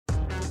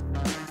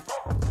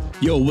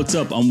Yo, what's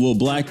up? I'm Will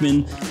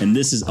Blackman, and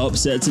this is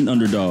Upsets and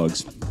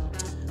Underdogs.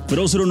 For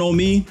those who don't know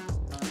me,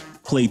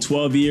 played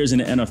 12 years in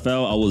the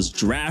NFL. I was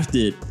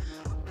drafted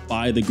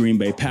by the Green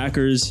Bay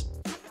Packers,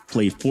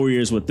 played 4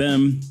 years with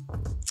them.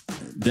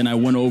 Then I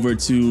went over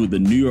to the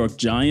New York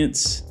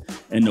Giants,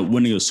 ended up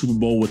winning a Super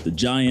Bowl with the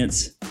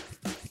Giants.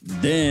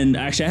 Then,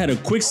 actually, I had a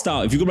quick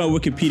stop. If you go to my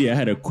Wikipedia, I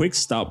had a quick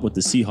stop with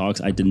the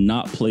Seahawks. I did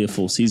not play a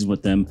full season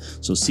with them.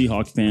 So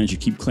Seahawks fans, you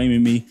keep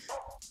claiming me.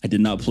 I did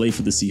not play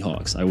for the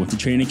Seahawks. I went to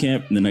training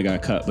camp and then I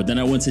got cut. But then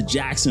I went to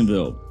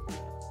Jacksonville,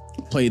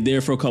 played there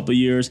for a couple of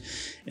years,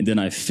 and then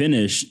I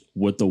finished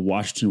with the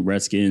Washington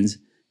Redskins.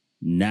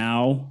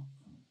 Now,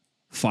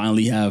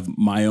 finally have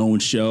my own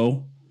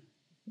show.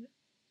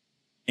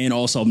 And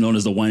also I'm known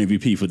as the Wine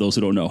MVP for those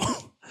who don't know.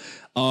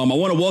 I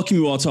want to welcome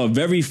you all to our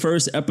very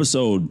first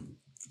episode.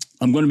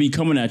 I'm going to be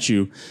coming at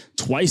you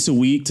twice a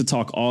week to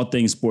talk all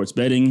things sports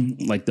betting,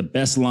 like the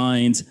best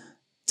lines,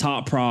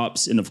 top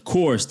props, and of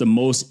course, the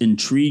most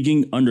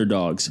intriguing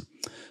underdogs.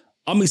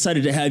 I'm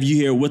excited to have you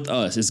here with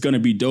us. It's going to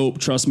be dope.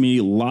 Trust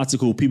me, lots of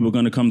cool people are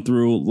going to come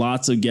through.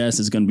 Lots of guests.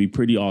 It's going to be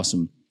pretty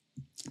awesome.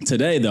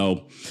 Today,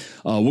 though,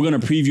 we're going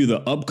to preview the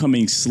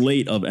upcoming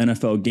slate of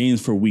NFL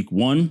games for week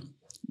 1,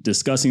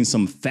 discussing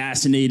some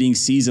fascinating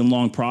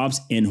season-long props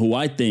and who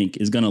I think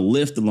is going to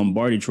lift the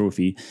Lombardi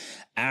Trophy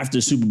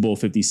after Super Bowl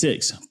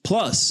 56.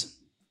 Plus,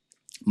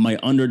 my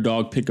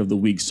underdog pick of the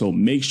week, so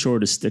make sure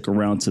to stick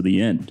around to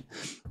the end.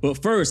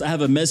 But first, I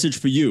have a message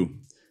for you.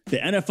 The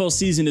NFL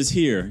season is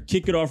here.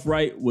 Kick it off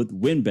right with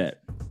WynnBET.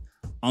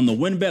 On the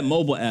WynnBET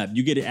mobile app,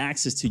 you get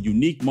access to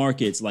unique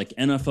markets like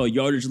NFL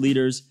yardage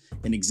leaders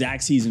and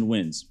exact season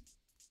wins.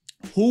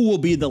 Who will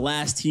be the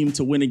last team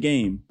to win a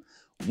game?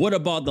 What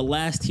about the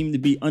last team to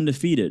be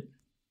undefeated?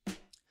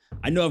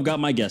 I know I've got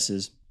my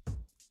guesses.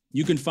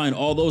 You can find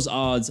all those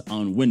odds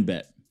on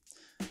WynnBET.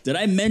 Did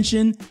I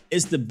mention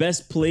it's the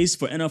best place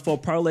for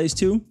NFL parlays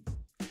too?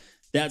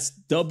 That's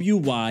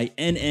WYNNBET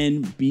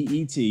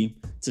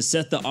to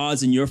set the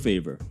odds in your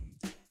favor.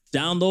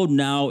 Download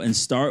now and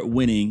start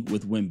winning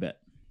with WynnBET.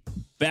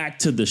 Back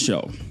to the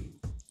show.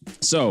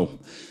 So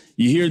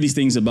you hear these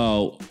things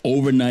about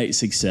overnight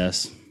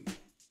success.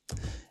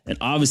 And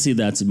obviously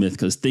that's a myth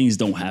because things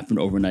don't happen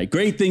overnight.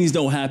 Great things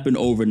don't happen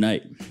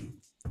overnight.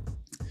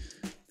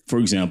 For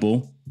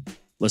example,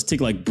 let's take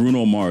like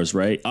Bruno Mars,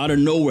 right? Out of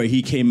nowhere,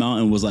 he came out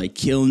and was like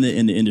killing it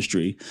in the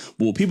industry.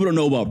 But what people don't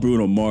know about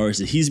Bruno Mars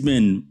is he's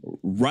been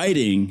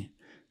writing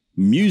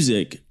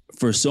music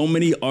for so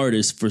many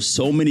artists for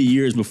so many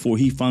years before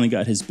he finally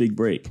got his big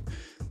break.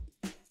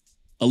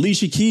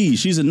 Alicia Keys,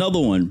 she's another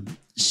one.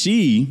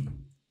 She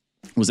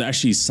was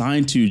actually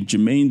signed to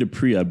Jermaine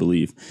Dupri, I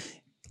believe.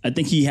 I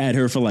think he had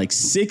her for like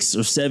 6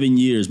 or 7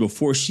 years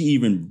before she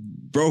even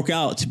broke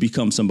out to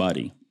become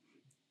somebody.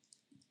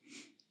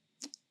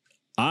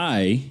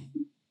 I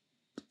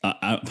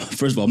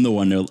first of all, I'm no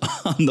one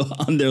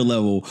on their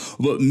level,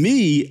 but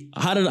me,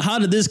 how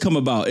did this come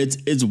about?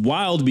 It's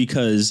wild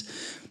because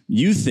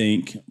you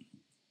think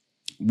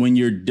when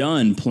you're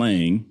done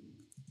playing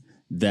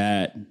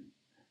that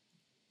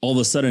all of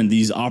a sudden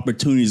these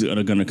opportunities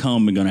are going to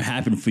come and going to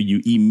happen for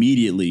you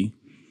immediately.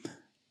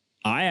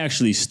 I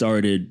actually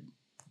started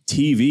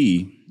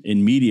TV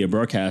and media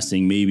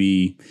broadcasting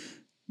maybe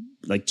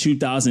like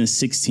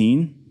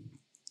 2016.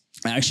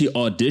 I actually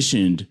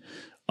auditioned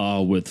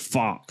with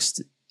Fox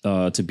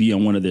to be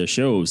on one of their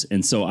shows.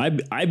 And so I've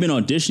been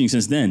auditioning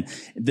since then.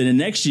 Then the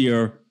next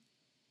year,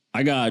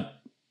 I got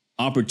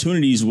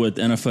opportunities with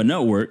NFL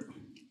Network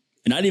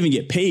and I didn't even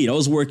get paid. I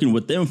was working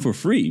with them for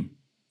free.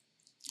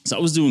 So I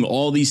was doing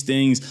all these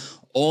things,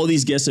 all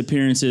these guest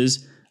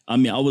appearances. I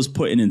mean, I was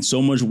putting in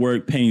so much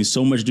work, paying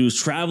so much dues,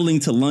 traveling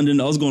to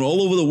London. I was going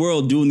all over the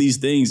world doing these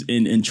things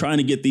and trying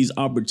to get these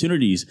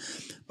opportunities.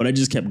 But I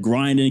just kept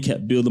grinding,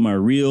 kept building my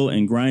reel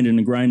and grinding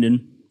and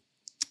grinding.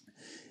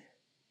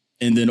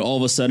 And then all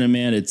of a sudden,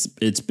 man, it's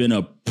been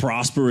a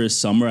prosperous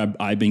summer.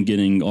 I've been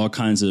getting all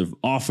kinds of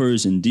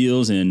offers and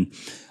deals. And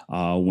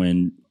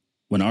when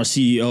our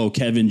CEO,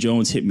 Kevin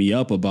Jones, hit me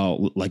up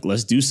about like,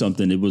 let's do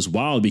something, it was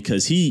wild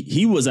because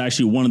he was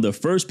actually one of the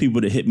first people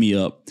to hit me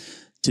up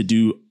to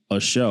do a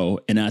show.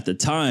 And at the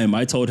time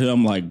I told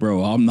him like,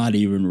 bro, I'm not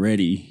even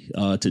ready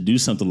to do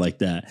something like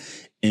that.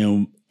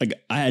 And like,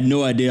 I had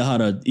no idea how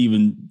to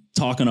even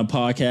talk on a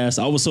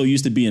podcast. I was so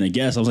used to being a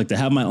guest. I was like, to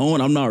have my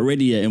own, I'm not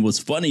ready yet. And what's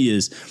funny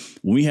is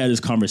when we had this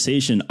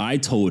conversation, I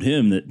told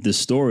him that this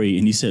story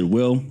and he said,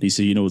 Will, he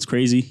said, you know, what's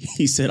crazy?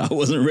 He said, I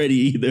wasn't ready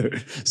either.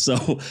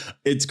 So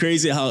it's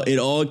crazy how it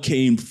all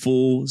came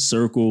full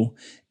circle.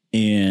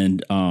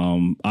 And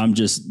I'm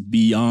just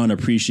beyond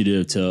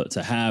appreciative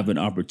to have an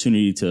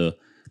opportunity to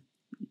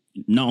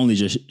not only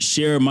just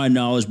share my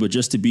knowledge, but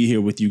just to be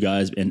here with you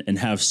guys and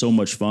have so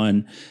much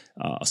fun.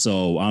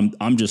 So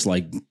I'm just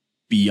like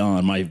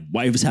beyond. My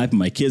wife is happy.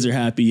 My kids are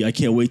happy. I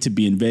can't wait to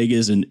be in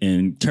Vegas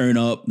and turn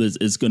up.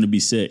 It's going to be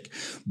sick.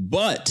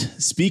 But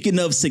speaking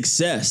of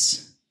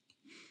success,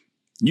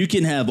 you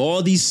can have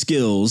all these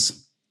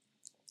skills,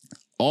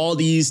 all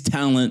these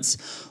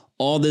talents,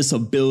 all this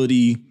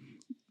ability,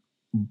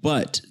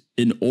 but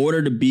in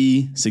order to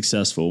be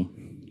successful,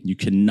 You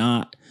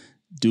cannot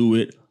do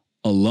it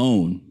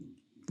alone,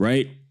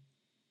 right?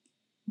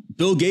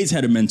 Bill Gates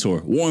had a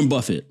mentor. Warren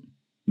Buffett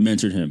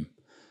mentored him.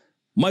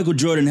 Michael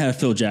Jordan had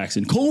Phil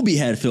Jackson. Kobe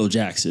had Phil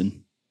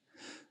Jackson.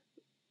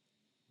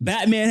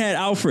 Batman had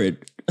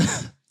Alfred.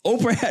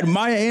 Oprah had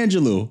Maya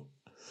Angelou.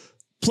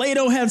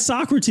 Plato had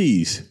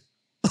Socrates.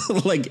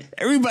 Like,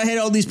 everybody had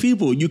all these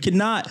people. You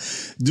cannot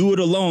do it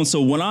alone.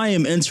 So when I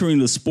am entering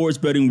the sports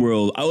betting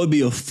world, I would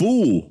be a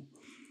fool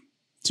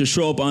to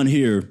show up on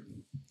here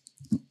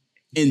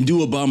and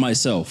do it by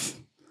myself.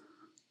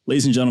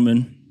 Ladies and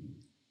gentlemen,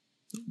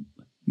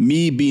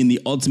 me being the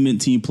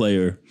ultimate team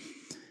player,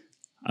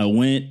 I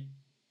went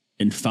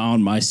and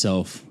found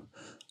myself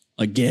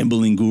a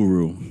gambling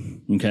guru,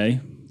 okay?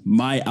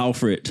 My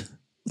Alfred,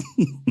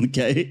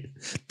 okay?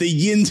 The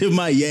yin to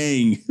my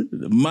yang,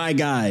 my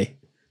guy.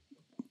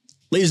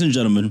 Ladies and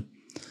gentlemen,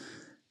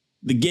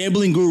 the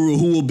gambling guru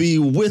who will be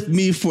with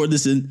me for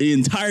the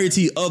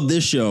entirety of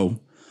this show,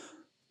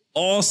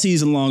 all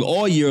season long,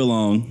 all year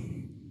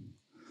long,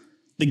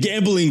 the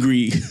gambling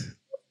Greek,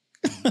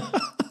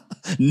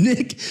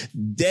 Nick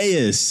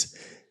Deus.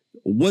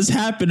 What's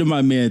happening,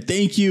 my man?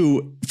 Thank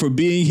you for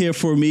being here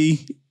for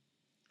me.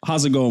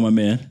 How's it going, my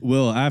man?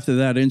 Will, after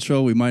that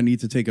intro, we might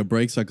need to take a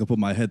break so I can put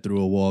my head through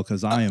a wall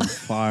because I am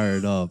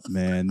fired up,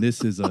 man.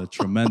 This is a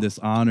tremendous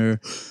honor.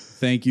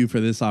 Thank you for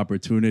this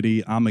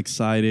opportunity. I'm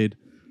excited.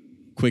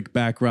 Quick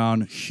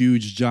background,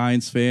 huge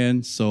Giants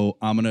fan. So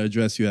I'm going to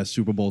address you as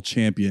Super Bowl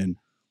champion,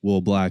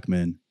 Will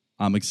Blackman.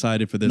 I'm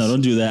excited for this. No,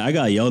 don't do that. I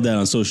got yelled at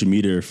on social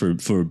media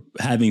for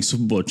having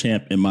Super Bowl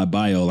champ in my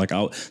bio. Like,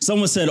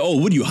 someone said, "Oh,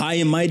 what are you, high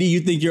and mighty?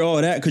 You think you're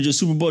all that because you're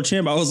Super Bowl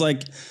champ?" I was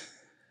like,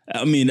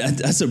 I mean,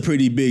 that's a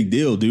pretty big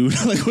deal, dude.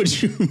 Like, what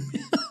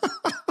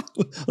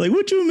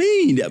you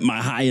mean?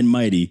 My high and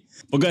mighty.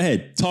 But go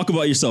ahead, talk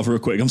about yourself real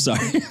quick. I'm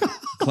sorry.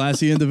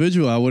 Classy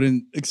individual. I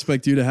wouldn't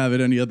expect you to have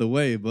it any other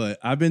way, but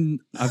I've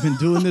been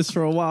doing this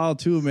for a while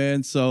too,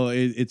 man. So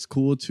it's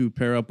cool to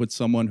pair up with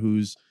someone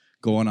who's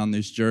going on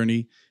this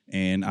journey.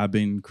 And I've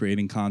been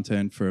creating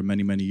content for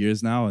many, many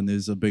years now, and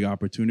there's a big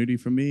opportunity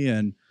for me,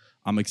 and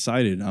I'm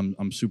excited.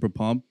 I'm super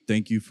pumped.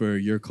 Thank you for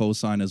your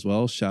cosign as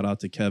well. Shout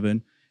out to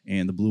Kevin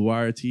and the Blue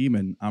Wire team,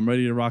 and I'm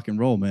ready to rock and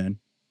roll, man.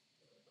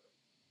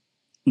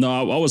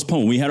 No, I was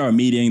pumped. We had our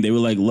meeting. They were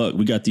like, look,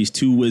 we got these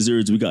two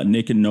wizards. We got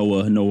Nick and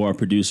Noah, our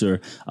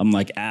producer. I'm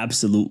like,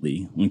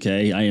 absolutely.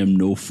 Okay. I am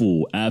no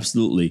fool.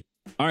 Absolutely.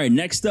 All right.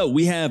 Next up,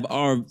 we have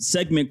our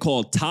segment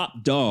called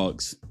Top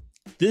Dogs.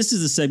 This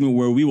is a segment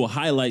where we will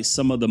highlight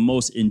some of the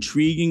most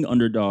intriguing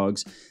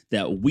underdogs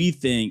that we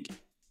think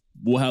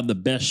will have the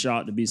best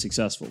shot to be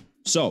successful.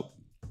 So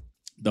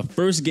the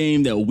first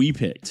game that we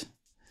picked,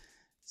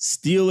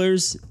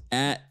 Steelers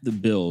at the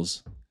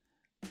Bills.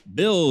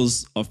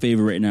 Bills are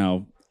favored right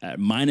now at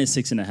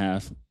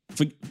 -6.5.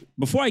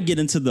 Before I get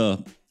into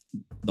the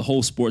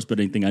whole sports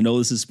betting thing, I know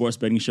this is a sports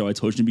betting show. I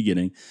told you in the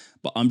beginning,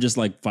 but I'm just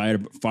like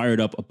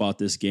fired up about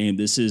this game.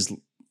 This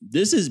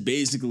is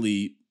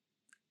basically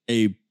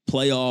a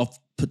playoff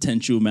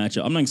potential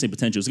matchup. I'm not gonna say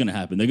potential. It's gonna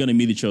happen. They're gonna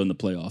meet each other in the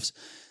playoffs.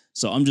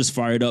 So I'm just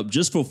fired up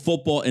just for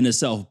football in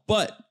itself.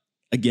 But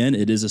again,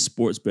 it is a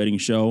sports betting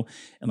show,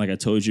 and like I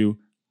told you,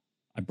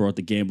 I brought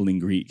the gambling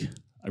Greek.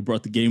 I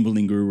brought the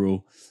gambling guru.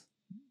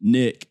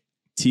 Nick,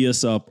 tee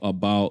us up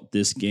about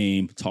this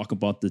game. Talk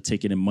about the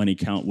ticket and money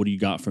count. What do you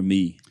got for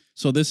me?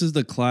 So this is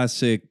the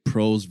classic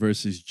pros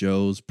versus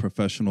Joes,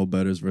 professional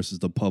bettors versus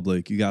the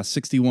public. You got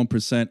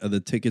 61% of the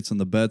tickets and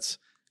the bets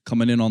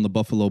coming in on the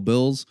Buffalo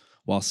Bills,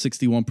 while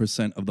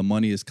 61% of the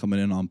money is coming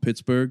in on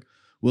Pittsburgh.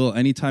 Will,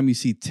 anytime you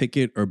see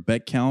ticket or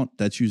bet count,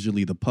 that's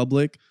usually the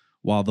public,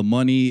 while the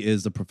money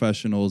is the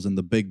professionals and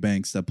the big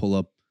banks that pull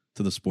up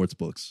to the sports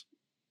books.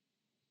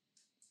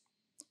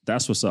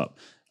 That's what's up.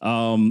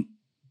 I'm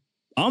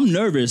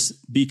nervous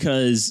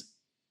because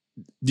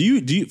do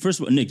you first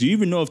of all, Nick, do you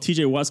even know if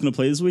TJ Watt's going to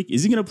play this week?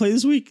 Is he going to play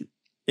this week?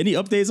 Any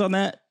updates on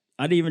that?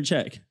 I didn't even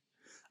check.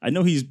 I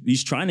know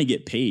he's trying to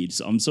get paid,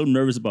 so I'm so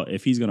nervous about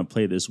if he's going to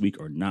play this week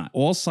or not.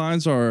 All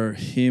signs are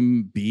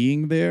him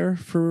being there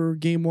for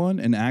game one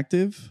and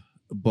active,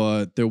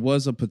 but there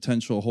was a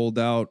potential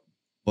holdout,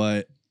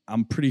 but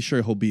I'm pretty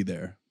sure he'll be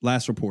there.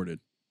 Last reported.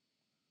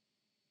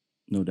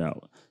 No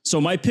doubt.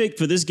 So my pick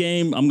for this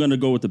game, I'm going to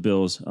go with the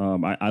Bills.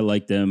 I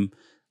like them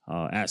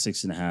at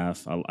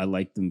 6.5. I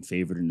like them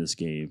favored in this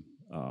game.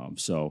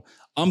 So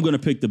I'm going to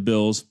pick the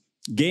Bills.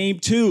 Game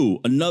 2,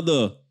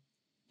 another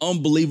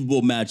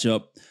unbelievable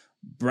matchup.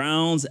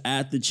 Browns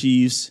at the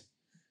Chiefs.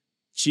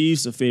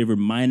 Chiefs are favored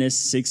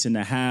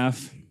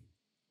 -6.5.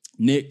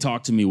 Nick,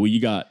 talk to me. What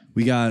you got?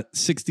 We got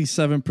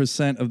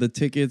 67% of the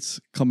tickets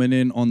coming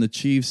in on the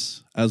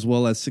Chiefs, as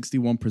well as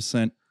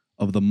 61%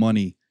 of the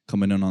money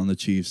coming in on the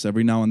Chiefs.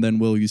 Every now and then,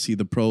 Will, you see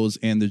the pros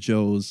and the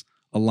Joes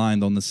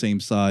aligned on the same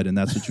side, and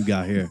that's what you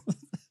got here.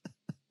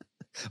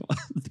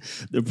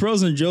 The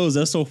pros and Joes,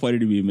 that's so funny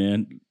to me,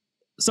 man.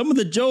 Some of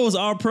the Joes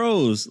are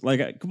pros.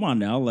 Like, come on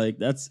now. Like,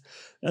 that's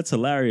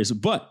hilarious.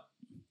 But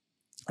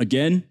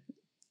again,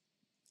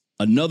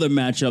 another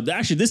matchup.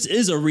 Actually, this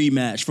is a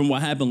rematch from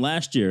what happened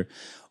last year.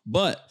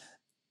 But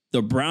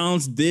the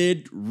Browns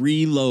did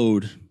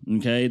reload.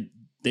 Okay.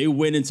 They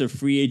went into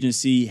free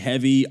agency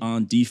heavy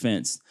on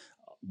defense.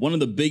 One of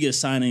the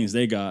biggest signings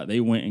they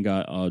went and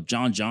got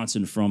John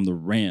Johnson from the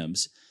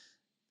Rams.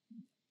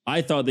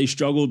 I thought they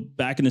struggled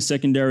back in the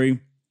secondary.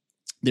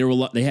 They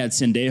had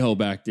Sendejo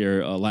back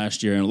there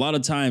last year, and a lot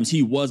of times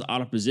he was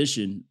out of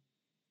position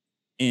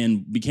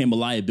and became a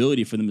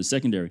liability for them in the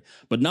secondary.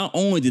 But not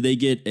only did they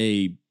get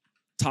a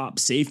top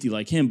safety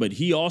like him, but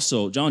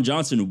John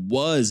Johnson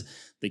was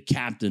the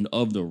captain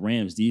of the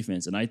Rams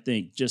defense. And I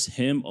think just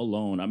him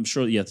alone, I'm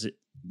sure,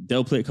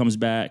 Del Plitt comes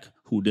back,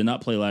 who did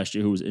not play last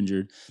year, who was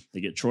injured. They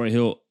get Troy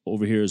Hill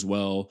over here as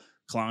well.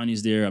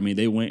 Clowney's there. I mean,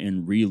 they went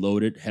and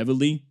reloaded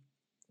heavily.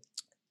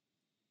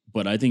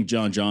 But I think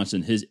John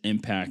Johnson, his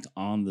impact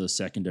on the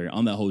secondary,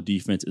 on that whole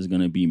defense is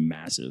going to be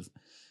massive.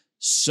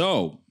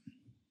 So,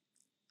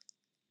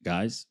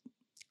 guys,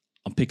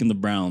 I'm picking the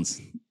Browns.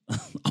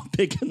 I'm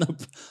picking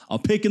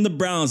the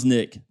Browns,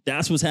 Nick.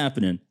 That's what's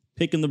happening.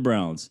 Picking the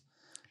Browns.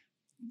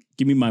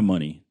 Give me my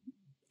money.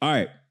 All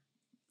right.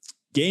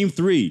 Game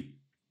 3.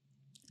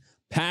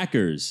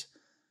 Packers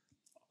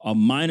a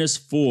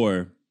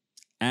 -4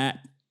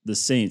 at the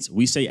Saints.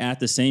 We say at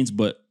the Saints,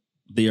 but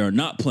they are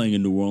not playing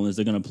in New Orleans.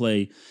 They're going to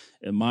play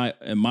in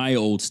my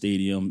old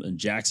stadium in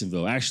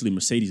Jacksonville. Actually,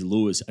 Mercedes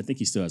Lewis, I think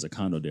he still has a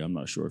condo there. I'm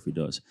not sure if he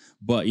does.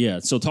 But yeah,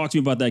 so talk to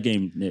me about that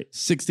game, Nick.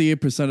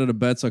 68% of the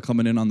bets are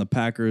coming in on the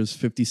Packers.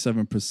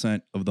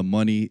 57% of the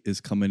money is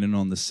coming in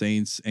on the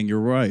Saints. And you're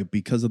right.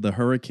 Because of the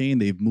hurricane,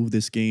 they've moved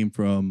this game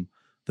from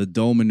the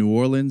Dome in New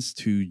Orleans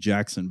to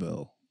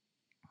Jacksonville.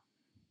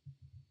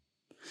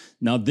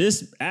 Now,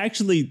 this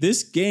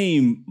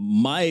game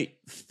might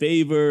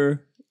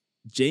favor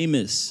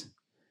Jameis.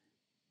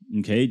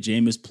 Okay,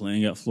 Jameis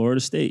playing at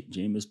Florida State.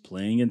 Jameis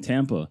playing in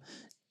Tampa.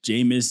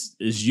 Jameis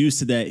is used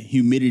to that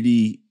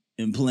humidity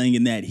and playing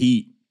in that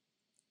heat.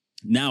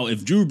 Now,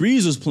 if Drew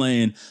Brees was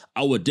playing,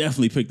 I would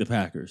definitely pick the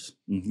Packers.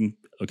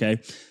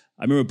 Okay,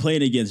 I remember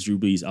playing against Drew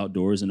Brees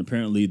outdoors, and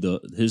apparently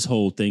his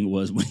whole thing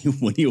was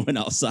when he went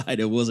outside,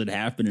 it wasn't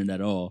happening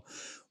at all.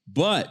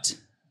 But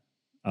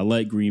I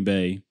like Green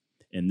Bay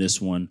in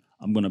this one.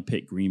 I'm going to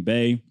pick Green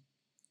Bay.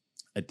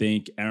 I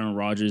think Aaron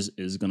Rodgers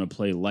is going to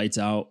play lights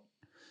out.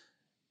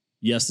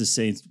 Yes, the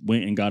Saints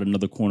went and got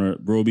another corner,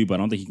 Roby, but I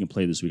don't think he can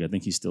play this week. I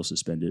think he's still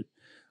suspended.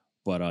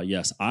 But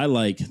yes, I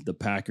like the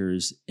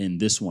Packers in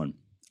this one.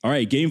 All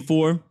right, game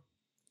 4,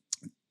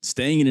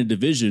 staying in the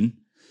division.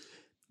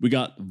 We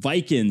got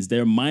Vikings.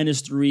 They're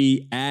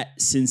 -3 at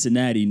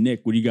Cincinnati.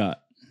 Nick, what do you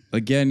got?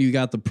 Again, you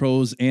got the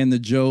pros and the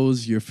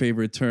Joes, your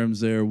favorite terms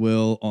there,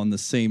 Will, on the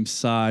same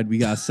side. We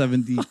got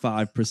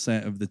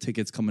 75% of the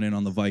tickets coming in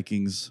on the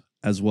Vikings,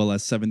 as well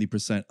as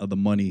 70% of the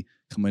money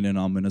coming in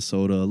on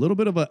Minnesota. A little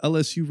bit of a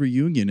LSU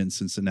reunion in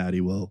Cincinnati,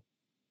 Will.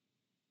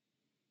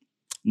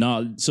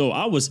 No, so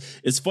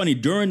it's funny,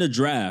 during the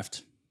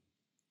draft,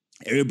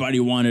 everybody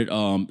wanted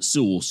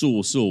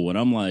Sewell. And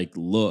I'm like,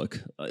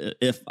 look,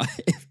 if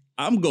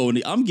I'm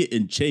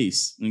getting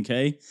Chase,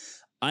 okay?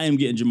 I am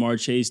getting Jamar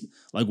Chase.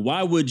 Like,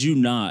 why would you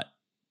not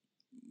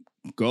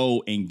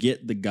go and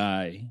get the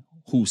guy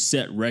who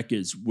set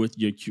records with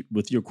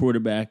your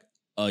quarterback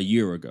a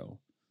year ago?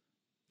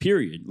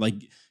 Period. Like,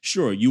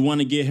 sure, you want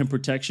to get him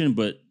protection,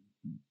 but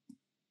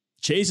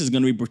Chase is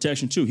going to be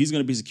protection too. He's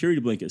going to be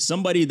security blanket.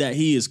 Somebody that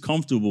he is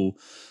comfortable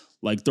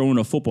like throwing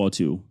a football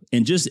to.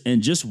 And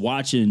just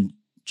watching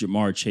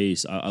Jamar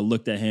Chase, I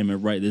looked at him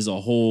and there's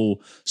a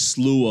whole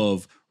slew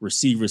of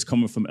receivers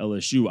coming from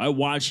LSU. I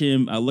watch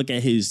him, I look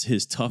at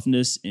his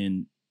toughness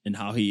and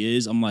how he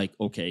is. I'm like,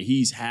 okay,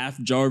 he's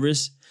half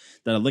Jarvis.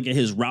 That I look at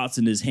his routes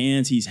in his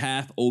hands, he's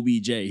half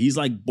OBJ. He's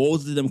like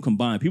both of them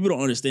combined. People don't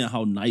understand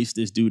how nice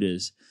this dude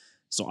is.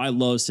 So I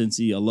love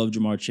Cincy. I love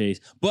Jamar Chase,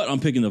 but I'm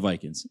picking the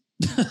Vikings.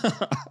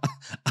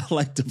 I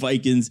like the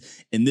Vikings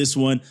in this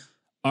one.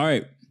 All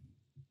right.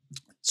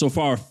 So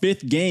for our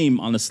 5th game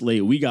on the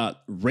slate, we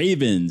got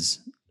Ravens.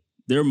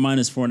 They're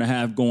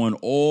 -4.5 going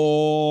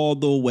all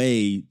the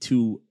way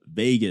to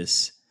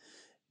Vegas.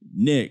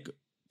 Nick,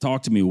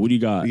 talk to me. What do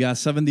you got? We got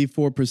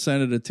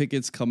 74% of the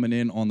tickets coming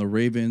in on the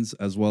Ravens,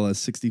 as well as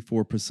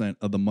 64%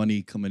 of the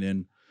money coming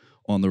in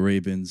on the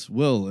Ravens.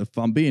 Will, if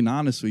I'm being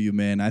honest with you,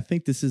 man, I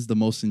think this is the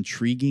most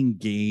intriguing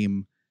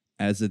game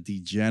as a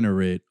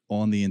degenerate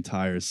on the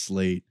entire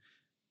slate.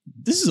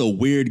 This is a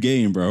weird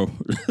game, bro.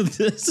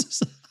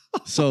 This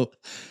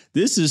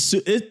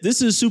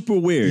is super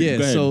weird.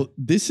 Yeah, so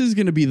this is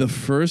going to be the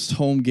first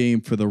home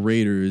game for the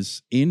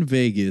Raiders in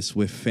Vegas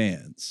with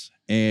fans.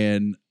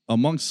 And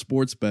amongst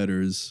sports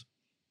bettors,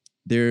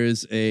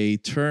 there's a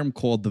term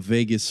called the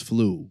Vegas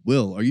flu.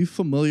 Will, are you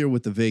familiar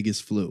with the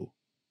Vegas flu?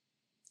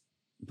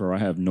 Bro, I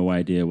have no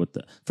idea what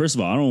the... First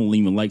of all, I don't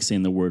even like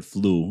saying the word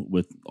flu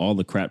with all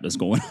the crap that's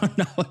going on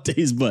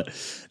nowadays, but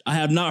I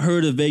have not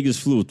heard of Vegas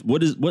flu.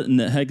 What in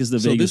the heck is the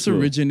Vegas flu? So this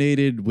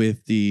originated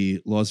with the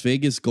Las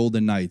Vegas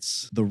Golden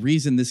Knights. The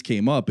reason this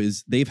came up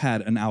is they've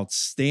had an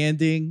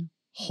outstanding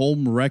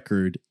home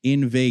record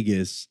in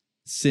Vegas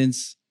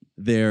since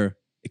their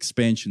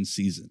expansion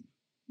season.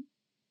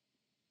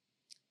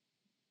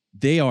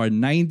 They are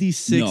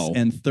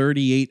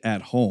 96-38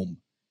 at home.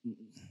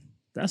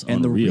 That's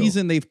and unreal. The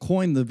reason they've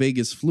coined the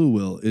Vegas flu,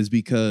 Will, is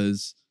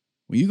because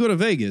when you go to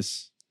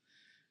Vegas,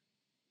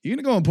 you're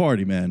going to go and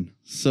party, man.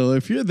 So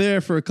if you're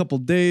there for a couple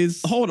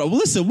days. Hold on.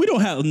 Listen, we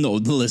don't have. No,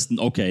 listen.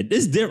 Okay.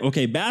 This different.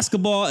 Okay.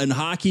 Basketball and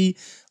hockey.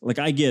 Like,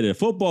 I get it.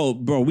 Football,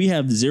 bro, we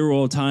have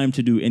zero time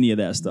to do any of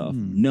that stuff.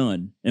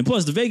 None. And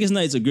plus, the Vegas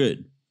Knights are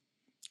good.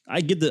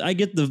 I get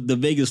the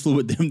Vegas flu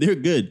with them. They're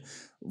good.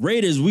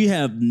 Raiders, we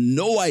have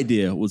no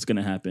idea what's going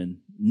to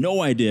happen.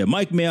 No idea.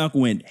 Mike Mayock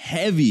went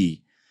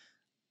heavy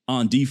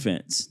on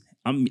defense.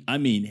 I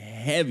mean,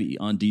 heavy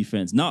on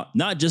defense. Not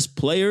just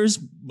players,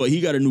 but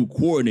he got a new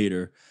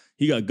coordinator.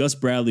 He got Gus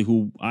Bradley,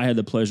 who I had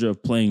the pleasure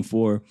of playing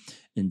for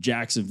in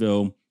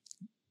Jacksonville,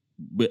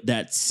 with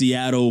that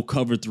Seattle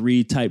cover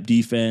 3 type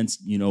defense.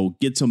 You know,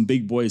 get some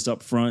big boys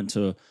up front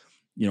to,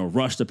 you know,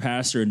 rush the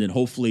passer, and then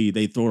hopefully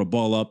they throw the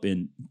ball up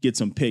and get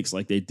some picks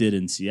like they did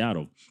in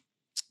Seattle.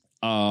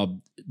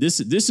 This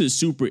is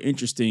super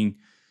interesting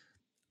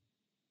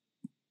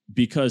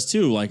because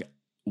too, like,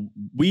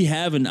 we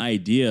have an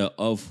idea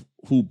of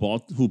who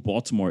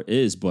Baltimore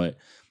is, but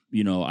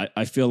you know,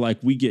 I feel like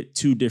we get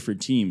two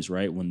different teams,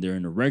 right? When they're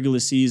in the regular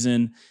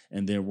season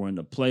and then we're in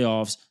the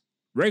playoffs.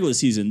 Regular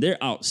season,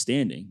 they're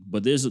outstanding,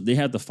 but they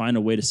have to find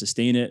a way to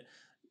sustain it.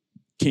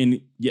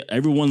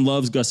 Everyone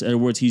loves Gus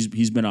Edwards.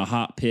 He's been a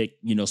hot pick,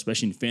 you know,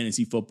 especially in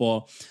fantasy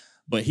football.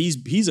 But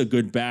he's a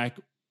good back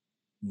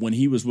when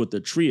he was with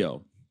the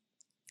trio.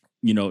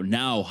 You know,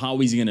 now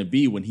how is he going to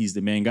be when he's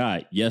the main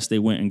guy? Yes, they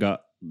went and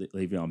got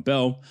Le'Veon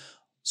Bell.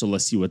 So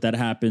let's see what that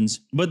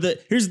happens. But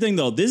here's the thing,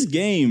 though. This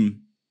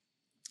game,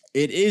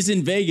 it is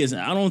in Vegas.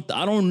 I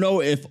don't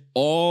know if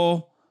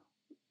all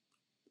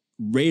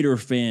Raider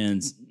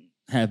fans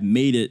have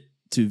made it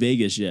to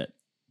Vegas yet.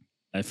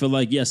 I feel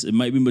like, yes, it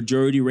might be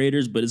majority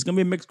Raiders, but it's going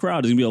to be a mixed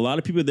crowd. There's going to be a lot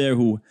of people there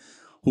who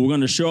are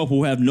going to show up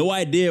who have no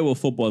idea what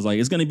football is like.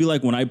 It's going to be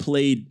like when I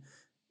played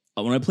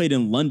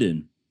in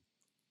London.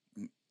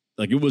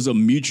 Like, it was a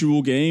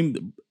mutual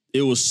game.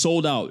 It was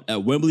sold out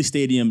at Wembley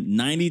Stadium,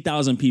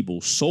 90,000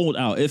 people, sold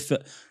out.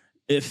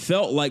 It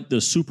felt like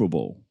the Super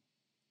Bowl.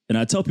 And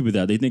I tell people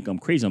that, they think I'm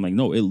crazy. I'm like,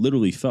 no, it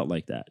literally felt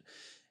like that.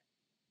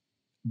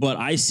 But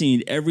I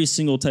seen every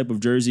single type of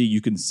jersey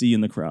you can see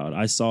in the crowd.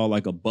 I saw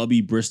like a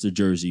Bubby Brister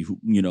jersey,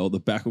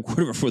 the backup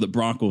quarterback for the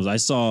Broncos. I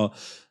saw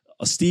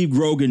a Steve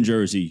Grogan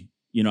jersey.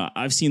 You know,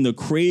 I've seen the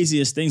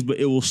craziest things, but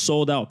it was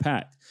sold out,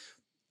 packed.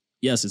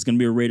 Yes, it's going to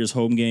be a Raiders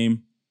home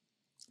game.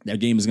 That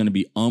game is going to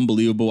be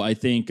unbelievable. I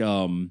think,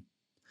 I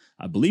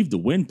believe the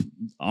Wynn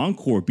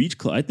Encore Beach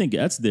Club, I think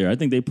that's there. I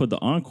think they put the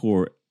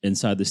Encore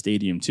inside the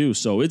stadium too.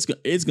 So it's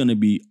going to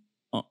be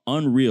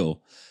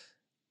unreal.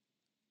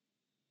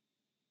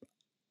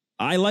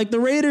 I like the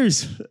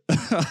Raiders.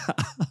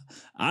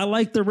 I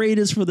like the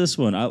Raiders for this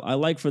one. I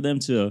like for them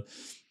to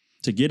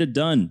get it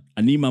done.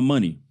 I need my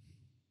money.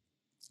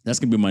 That's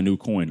going to be my new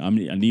coin. I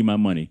need my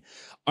money.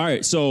 All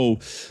right, so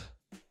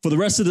for the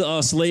rest of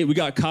the slate, we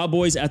got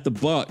Cowboys at the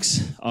Bucks.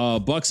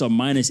 Bucks are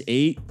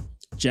 -8.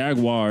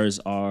 Jaguars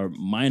are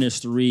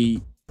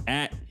 -3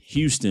 at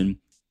Houston.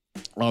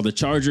 The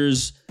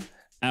Chargers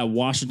at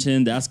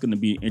Washington. That's going to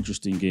be an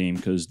interesting game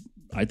because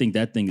I think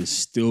that thing is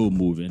still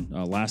moving.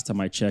 Last time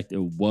I checked,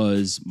 it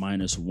was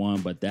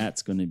 -1, but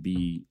that's going to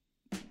be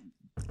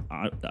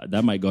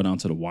that might go down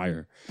to the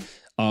wire.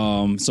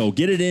 So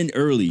get it in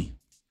early.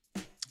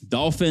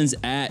 Dolphins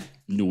at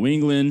New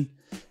England.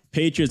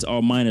 Patriots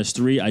are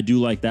 -3. I do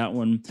like that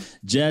one.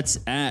 Jets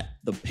at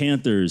the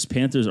Panthers.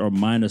 Panthers are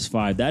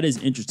 -5. That is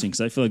interesting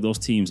because I feel like those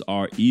teams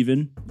are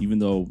even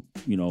though,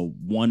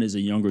 one is a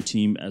younger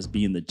team as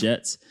being the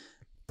Jets.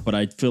 But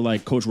I feel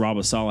like Coach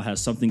Robert Saleh has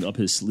something up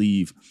his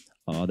sleeve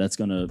that's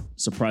going to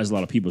surprise a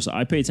lot of people. So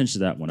I pay attention to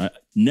that one. I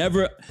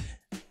never,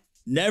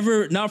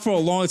 not for a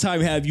long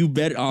time have you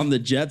bet on the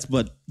Jets,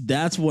 but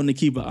that's one to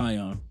keep an eye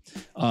on.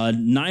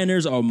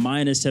 Niners are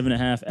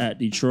 -7.5 at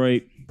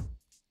Detroit.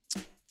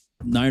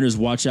 Niners,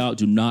 watch out.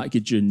 Do not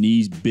get your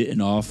knees bitten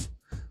off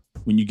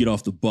when you get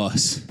off the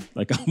bus.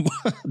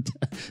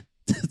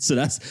 So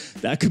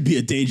that could be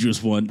a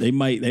dangerous one. They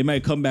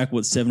might come back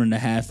with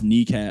 7.5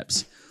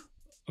 kneecaps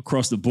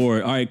across the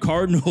board. All right,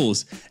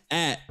 Cardinals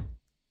at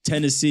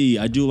Tennessee.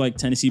 I do like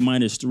Tennessee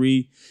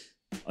 -3.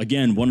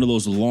 Again, one of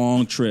those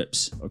long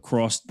trips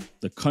across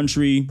the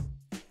country.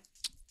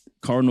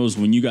 Cardinals,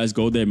 when you guys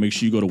go there, make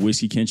sure you go to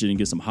Whiskey Kitchen and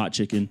get some hot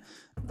chicken.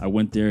 I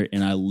went there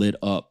and I lit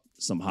up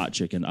some hot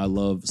chicken. I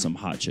love some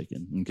hot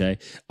chicken. Okay.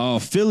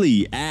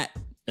 Philly at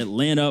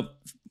Atlanta.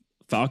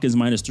 Falcons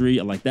 -3.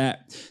 I like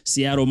that.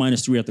 Seattle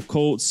 -3 at the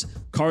Colts.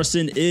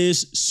 Carson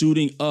is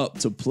suiting up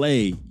to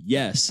play.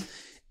 Yes.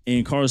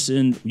 And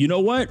Carson, you know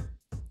what?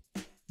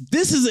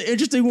 This is an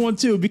interesting one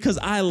too, because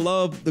I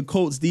love the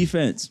Colts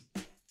defense.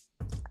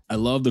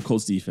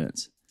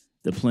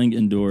 They're playing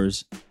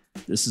indoors.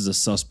 This is a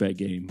suspect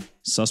game.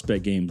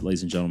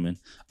 Ladies and gentlemen.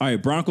 All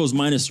right. Broncos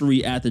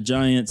 -3 at the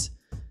Giants.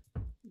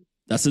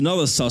 That's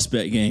another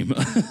suspect game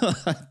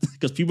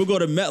because people go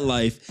to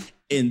MetLife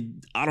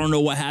and I don't know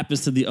what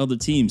happens to the other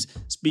teams.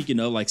 Speaking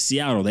of like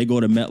Seattle, they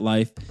go to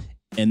MetLife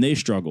and they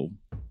struggle.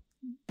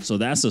 So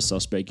that's a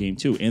suspect game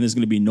too. And there's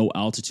going to be no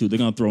altitude. They're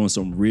going to throw in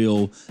some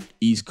real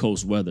East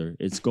Coast weather.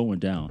 It's going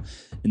down.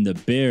 And the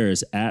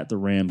Bears at the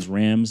Rams.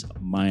 Rams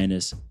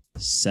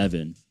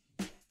 -7.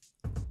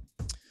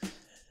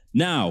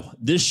 Now,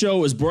 this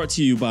show is brought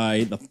to you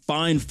by the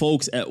fine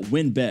folks at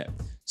WynnBET.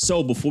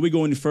 So before we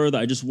go any further,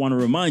 I just want to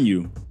remind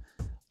you,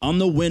 on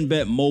the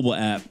WynnBET mobile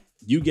app,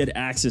 you get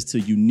access to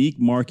unique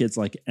markets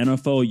like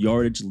NFL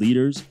yardage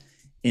leaders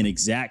and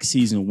exact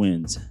season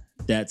wins.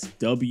 That's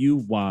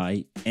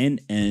WYNNBET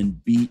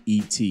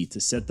to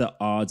set the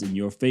odds in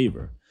your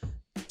favor.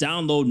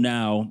 Download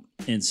now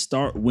and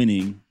start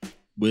winning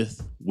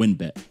with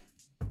WynnBET.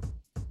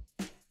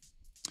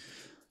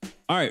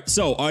 All right,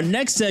 so our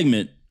next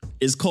segment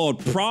is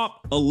called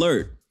Prop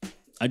Alert.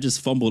 I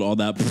just fumbled all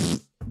that.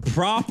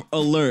 Prop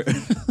Alert.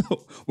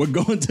 We're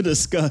going to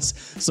discuss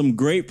some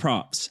great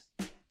props.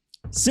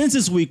 Since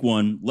it's week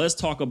 1, let's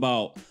talk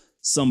about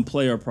some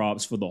player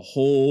props for the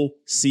whole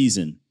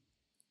season.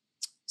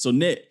 So,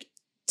 Nick,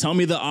 tell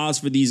me the odds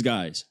for these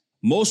guys.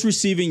 Most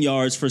receiving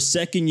yards for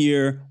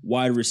second-year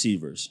wide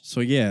receivers.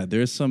 So, yeah,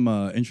 there's some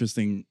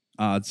interesting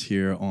odds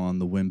here on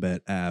the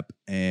WynnBET app.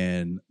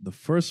 And the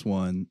first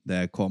one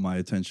that caught my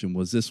attention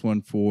was this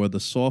one for the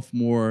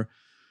sophomore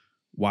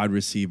wide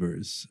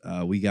receivers.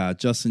 We got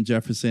Justin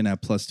Jefferson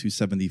at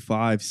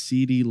 +275,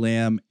 CeeDee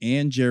Lamb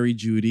and Jerry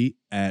Jeudy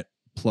at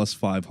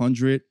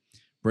 +500,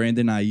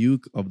 Brandon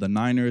Ayuk of the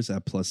Niners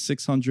at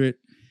 +600,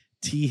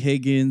 T.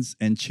 Higgins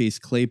and Chase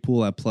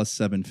Claypool at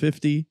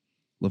 +750,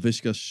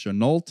 Laviska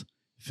Shenault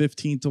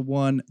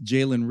 15-1,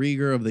 Jalen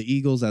Reagor of the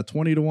Eagles at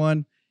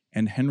 20-1,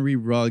 and Henry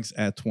Ruggs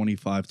at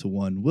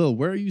 25-1. Will,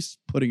 where are you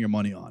putting your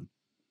money on?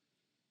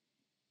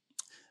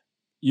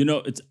 You know,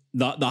 it's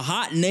the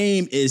hot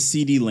name is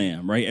CeeDee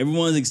Lamb, right?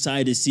 Everyone's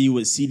excited to see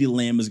what CeeDee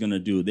Lamb is going to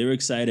do. They're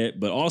excited,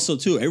 but also,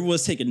 too,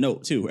 everyone's taking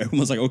note, too.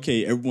 Everyone's like,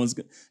 okay, everyone's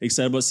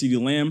excited about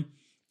CeeDee Lamb.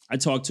 I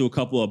talked to a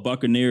couple of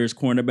Buccaneers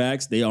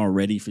cornerbacks. They are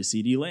ready for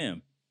CeeDee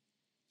Lamb.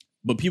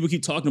 But people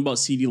keep talking about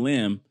CeeDee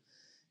Lamb,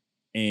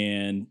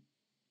 and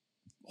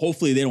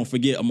hopefully they don't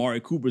forget Amari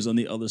Cooper's on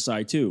the other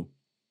side, too.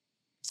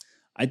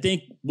 I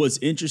think what's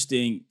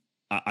interesting,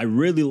 I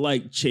really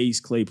like Chase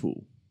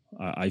Claypool.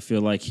 I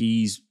feel like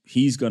he's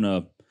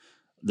gonna,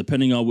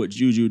 depending on what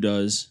Juju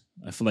does,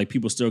 I feel like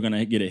people still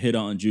gonna get a hit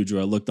on Juju.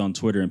 I looked on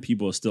Twitter and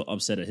people are still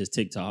upset at his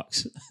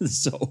TikToks.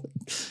 So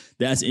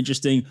that's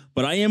interesting.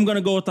 But I am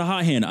gonna go with the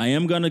hot hand. I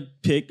am gonna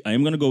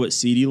go with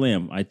CeeDee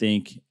Lamb. I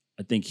think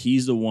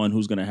he's the one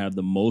who's gonna have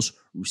the most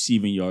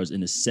receiving yards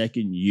in the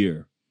second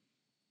year.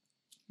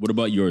 What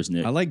about yours,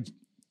 Nick?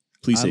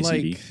 Please say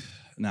CeeDee.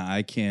 Nah,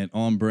 I can't.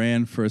 On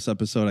brand, first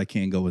episode, I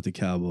can't go with the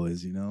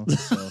Cowboys, you know?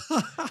 So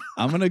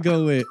I'm gonna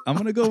go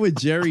with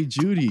Jerry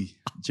Jeudy.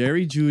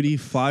 Jerry Jeudy,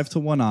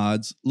 5-1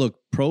 odds. Look,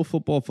 Pro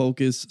Football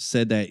Focus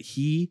said that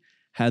he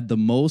had the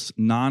most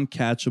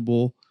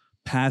non-catchable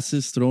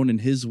passes thrown in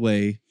his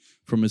way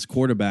from his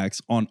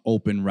quarterbacks on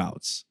open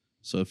routes.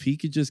 So if he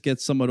could just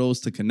get some of those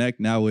to connect,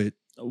 now it.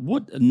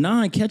 What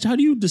non-catch? How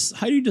do you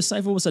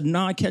decipher what's a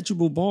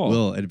non-catchable ball?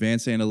 Well,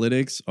 advanced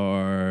analytics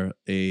are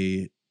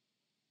a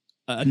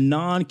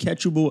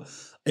non-catchable.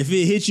 If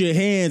it hits your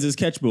hands, it's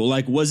catchable.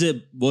 Like, was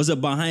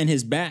it behind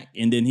his back,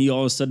 and then he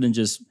all of a sudden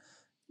just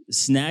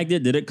snagged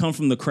it? Did it come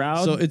from the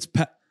crowd? So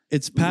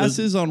it's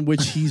passes on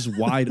which he's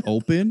wide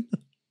open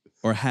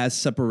or has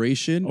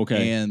separation.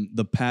 Okay, and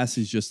the pass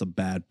is just a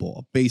bad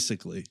ball,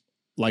 basically.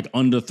 Like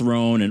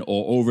underthrown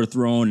or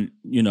overthrown.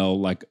 You know,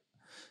 like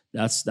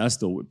that's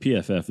the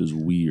PFF is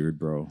weird,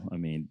 bro. I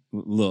mean,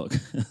 look,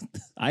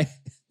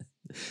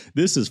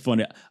 this is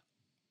funny.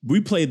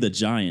 We played the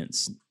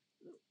Giants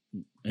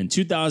in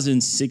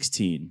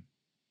 2016,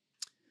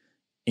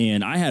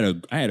 and I had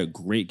a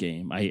great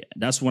game.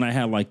 That's when I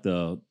had like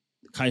the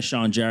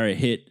Kaishan Jarrett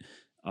hit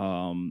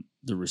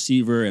the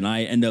receiver, and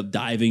I end up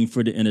diving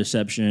for the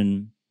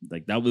interception.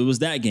 Like it was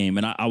that game,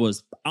 and I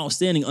was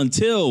outstanding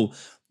until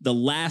the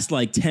last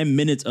like 10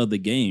 minutes of the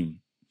game.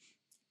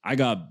 I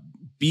got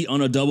beat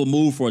on a double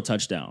move for a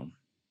touchdown.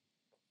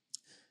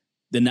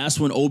 Then that's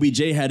when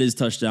OBJ had his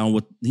touchdown.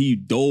 He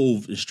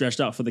dove and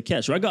stretched out for the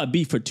catch. So I got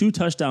beat for 2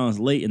 touchdowns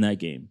late in that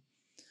game.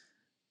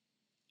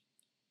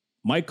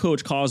 My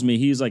coach calls me.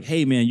 He's like,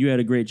 hey, man, you had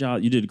a great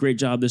job. You did a great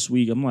job this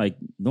week. I'm like,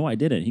 no, I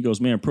didn't. He goes,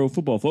 man, Pro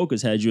Football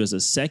Focus had you as a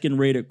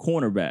second-rated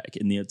cornerback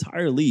in the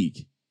entire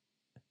league.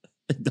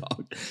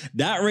 Dog,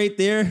 that right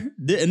there,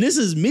 and this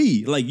is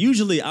me. Like,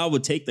 usually I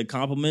would take the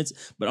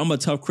compliments, but I'm a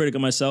tough critic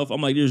of myself.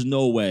 I'm like, there's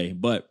no way.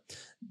 But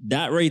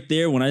that right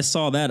there, when I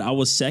saw that, I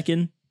was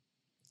second.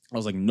 I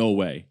was like, no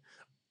way.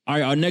 All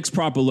right, our next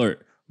prop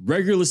alert.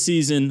 Regular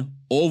season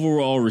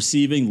overall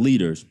receiving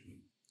leaders.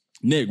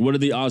 Nick, what are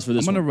the odds for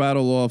this I'm going to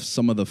rattle off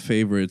some of the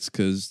favorites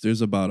because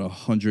there's about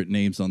 100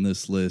 names on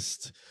this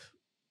list.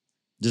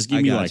 Just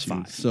give me like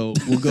 5. So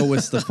we'll go with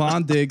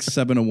Stephon Diggs,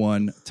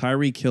 7-1,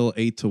 Tyreek Hill,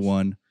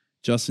 8-1,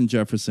 Justin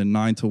Jefferson,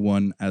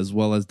 9-1, as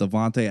well as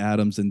Devontae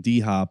Adams and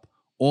D-Hop,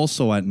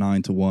 also at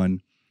 9-1.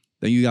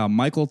 Then you got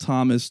Michael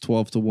Thomas,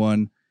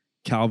 12-1,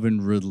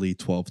 Calvin Ridley,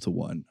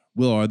 12-1.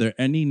 Will, are there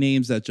any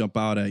names that jump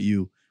out at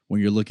you when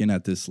you're looking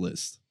at this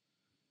list?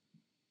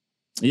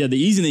 Yeah, the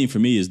easy name for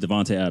me is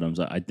Devontae Adams.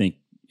 I think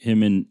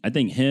him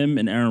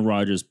and Aaron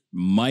Rodgers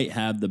might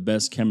have the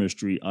best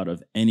chemistry out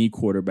of any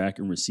quarterback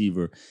and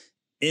receiver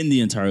in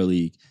the entire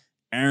league.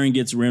 Aaron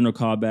gets Randall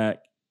Cobb back.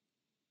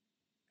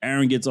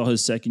 Aaron gets all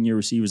his second-year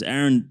receivers.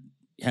 Aaron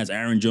has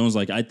Aaron Jones.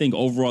 Like, I think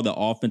overall the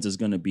offense is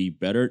going to be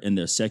better in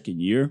their second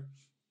year,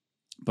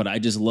 but I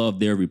just love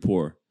their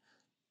rapport.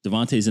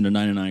 Devontae's in the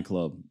 99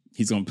 club.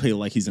 He's going to play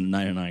like he's in the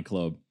 99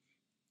 club.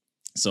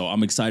 So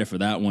I'm excited for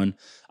that one.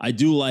 I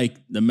do like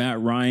the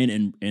Matt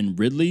Ryan and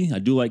Ridley. I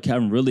do like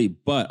Calvin Ridley,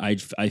 but I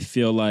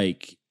feel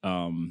like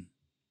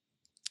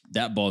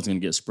that ball's going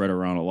to get spread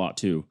around a lot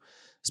too,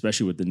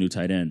 especially with the new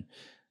tight end.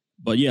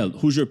 But yeah,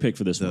 who's your pick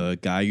for this one? The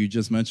guy you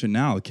just mentioned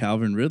now,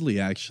 Calvin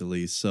Ridley,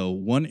 actually. So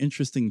one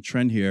interesting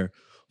trend here,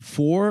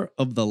 4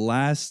 of the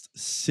last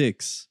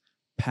 6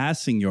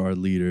 passing yard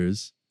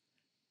leaders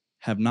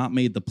have not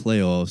made the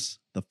playoffs.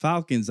 The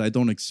Falcons, I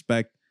don't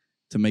expect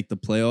to make the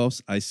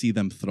playoffs. I see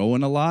them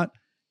throwing a lot.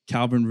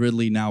 Calvin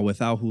Ridley now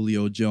without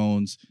Julio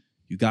Jones.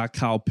 You got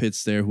Kyle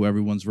Pitts there, who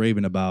everyone's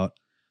raving about.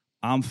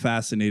 I'm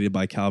fascinated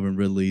by Calvin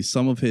Ridley.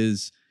 Some of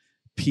his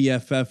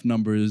PFF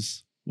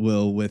numbers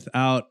will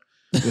without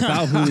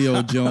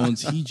Julio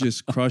Jones, he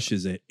just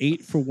crushes it.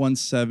 8 for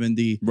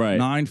 170, right.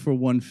 9 for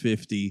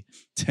 150,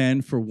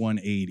 10 for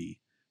 180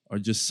 are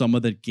just some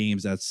of the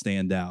games that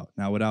stand out.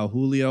 Now, without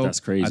Julio, that's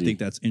crazy. I think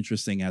that's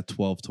interesting at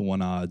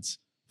 12-1 odds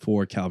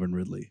for Calvin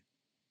Ridley.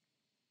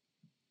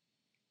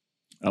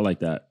 I like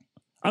that.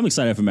 I'm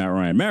excited for Matt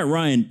Ryan. Matt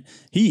Ryan,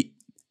 he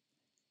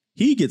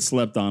gets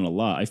slept on a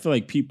lot. I feel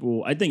like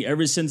I think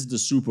ever since the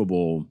Super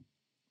Bowl,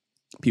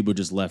 people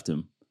just left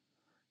him.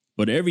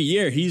 But every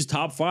year, he's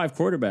top 5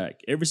 quarterback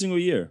every single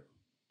year.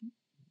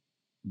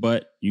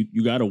 But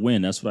you got to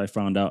win. That's what I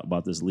found out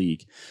about this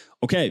league.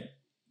 Okay.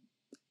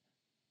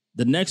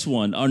 The next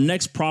one, our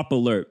next prop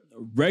alert,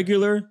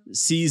 regular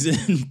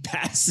season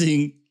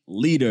passing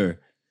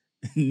leader.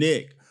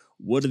 Nick,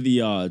 what are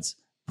the odds?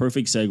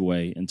 Perfect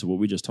segue into what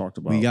we just talked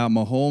about. We got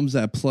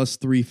Mahomes at plus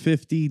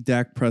 350,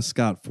 Dak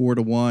Prescott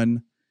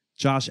 4-1,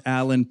 Josh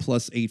Allen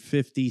plus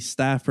 850,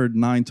 Stafford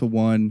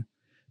 9-1.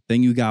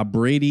 Then you got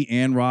Brady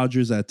and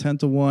Rodgers at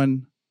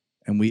 10-1,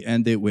 and we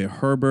end it with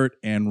Herbert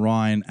and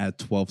Ryan at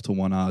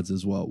 12-1 odds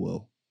as well,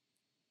 Will.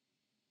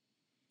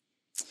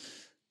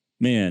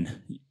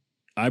 Man,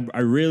 I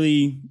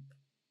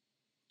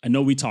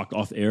know we talked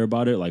off air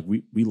about it. Like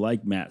we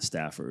like Matt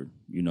Stafford.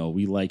 You know,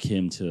 we like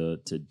him to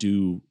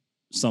do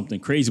something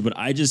crazy, but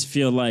I just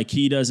feel like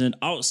he doesn't,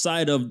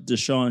 outside of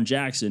Deshaun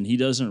Jackson, he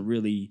doesn't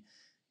really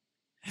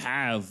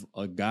have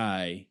a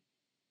guy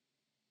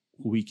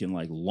who he can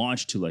like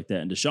launch to like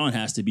that. And Deshaun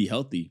has to be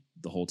healthy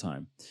the whole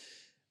time.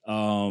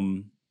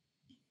 I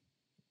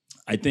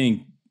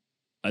think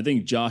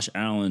Josh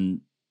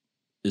Allen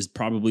is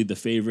probably the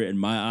favorite in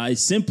my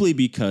eyes, simply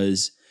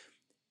because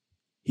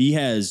he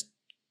has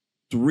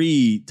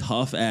 3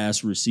 tough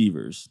ass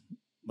receivers.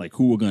 Like,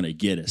 who are going to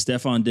get it?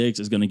 Stephon Diggs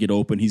is going to get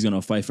open. He's going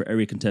to fight for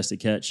every contested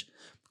catch.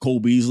 Cole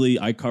Beasley,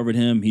 I covered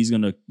him. He's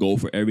going to go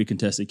for every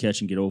contested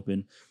catch and get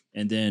open.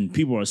 And then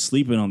people are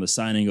sleeping on the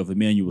signing of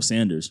Emmanuel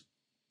Sanders.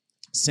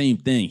 Same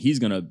thing. He's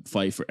going to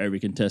fight for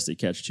every contested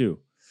catch too.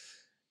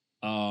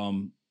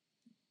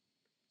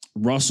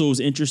 Russell's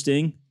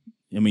interesting.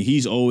 I mean,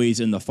 he's always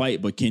in the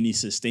fight, but can he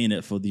sustain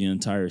it for the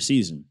entire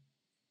season?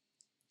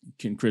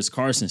 Can Chris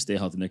Carson stay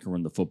healthy and they can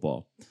run the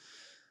football?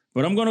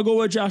 But I'm going to go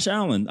with Josh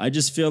Allen. I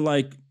just feel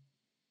like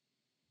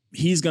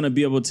he's going to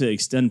be able to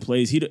extend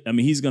plays. He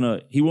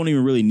won't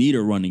even really need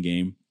a running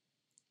game.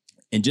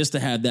 And just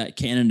to have that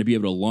cannon to be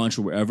able to launch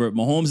or wherever,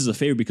 Mahomes is a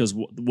favorite because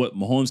what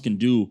Mahomes can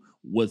do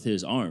with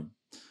his arm.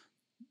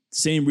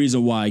 Same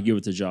reason why I give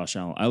it to Josh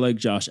Allen. I like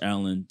Josh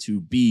Allen to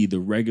be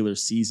the regular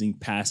season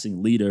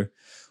passing leader.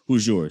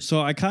 Who's yours?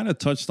 So I kind of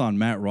touched on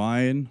Matt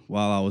Ryan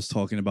while I was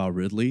talking about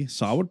Ridley.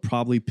 So I would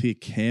probably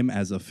pick him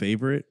as a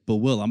favorite. But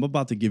Will, I'm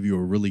about to give you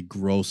a really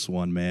gross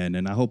one, man.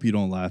 And I hope you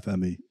don't laugh at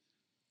me.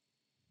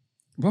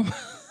 Bro,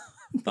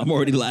 I'm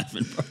already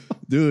laughing, bro.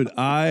 Dude,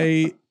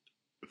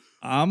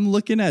 I'm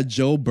looking at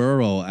Joe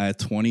Burrow at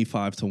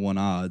 25-1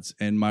 odds.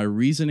 And my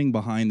reasoning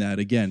behind that,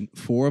 again,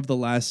 4 of the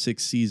last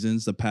 6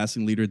 seasons, the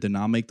passing leader did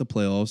not make the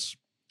playoffs.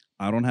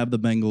 I don't have the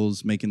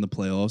Bengals making the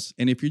playoffs.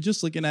 And if you're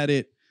just looking at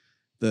it,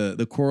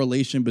 the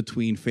correlation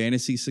between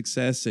fantasy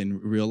success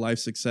and real life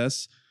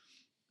success,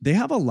 they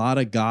have a lot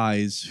of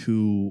guys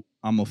who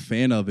I'm a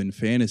fan of in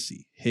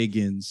fantasy.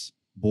 Higgins,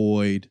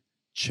 Boyd,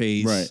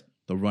 Chase, right,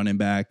 the running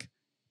back.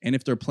 And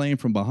if they're playing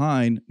from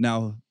behind,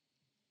 now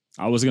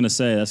I was going to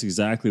say that's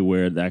exactly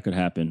where that could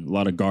happen. A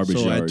lot of garbage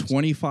yards. So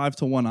at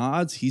 25-1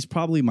 odds, he's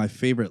probably my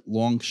favorite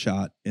long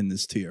shot in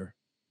this tier.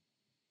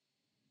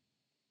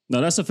 No,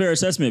 that's a fair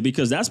assessment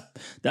because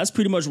that's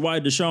pretty much why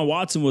Deshaun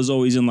Watson was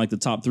always in like the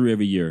top 3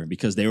 every year,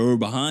 because they were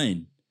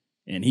behind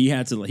and he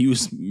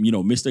was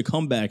Mr.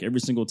 Comeback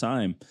every single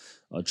time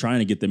trying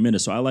to get them in.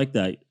 So I like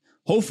that.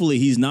 Hopefully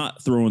he's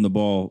not throwing the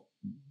ball.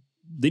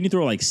 Didn't he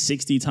throw like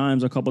 60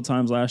 times a couple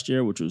times last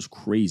year, which was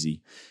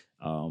crazy.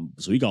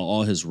 So he got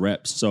all his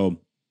reps.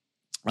 So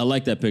I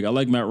like that pick. I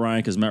like Matt Ryan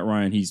because Matt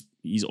Ryan, he's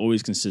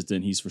always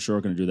consistent. He's for sure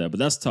going to do that. But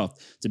that's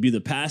tough to be the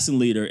passing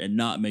leader and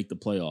not make the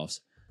playoffs.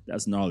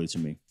 That's gnarly to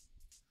me.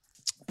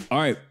 All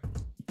right.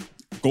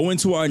 Go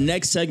into our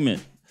next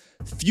segment,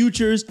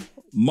 futures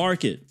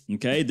market.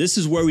 Okay. This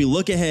is where we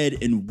look ahead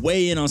and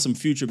weigh in on some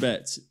future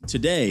bets.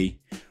 Today,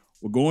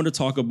 we're going to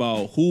talk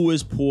about who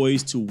is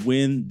poised to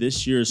win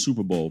this year's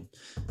Super Bowl.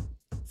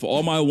 For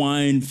all my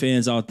wine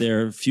fans out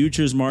there,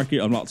 futures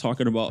market, I'm not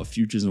talking about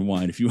futures and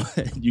wine. If you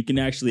you can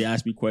actually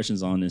ask me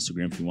questions on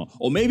Instagram if you want.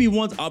 Or maybe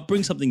once I'll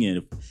bring something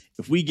in.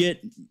 If we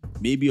get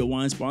maybe a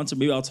wine sponsor,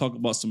 maybe I'll talk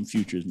about some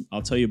futures.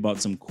 I'll tell you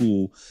about some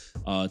cool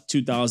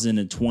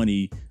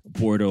 2020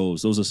 Bordeaux.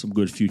 Those are some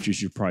good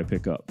futures you probably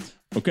pick up.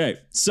 Okay,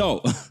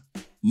 so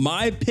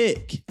my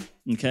pick,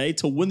 okay,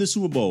 to win the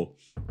Super Bowl,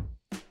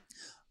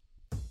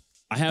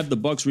 I have the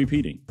Bucs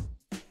repeating.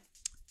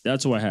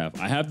 That's who I have.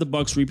 I have the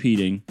Bucs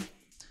repeating.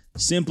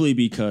 Simply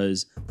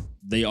because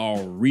they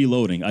are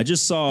reloading. I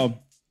just saw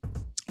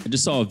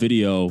a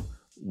video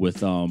with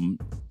LaShawn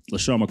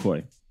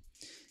McCoy,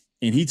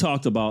 and he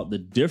talked about the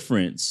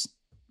difference,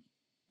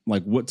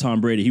 like what Tom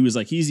Brady. He was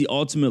like, he's the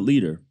ultimate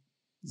leader,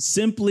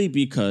 simply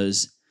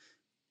because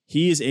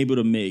he is able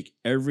to make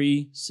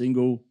every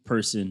single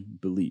person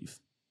believe.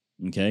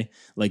 Okay,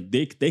 like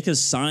they could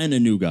sign a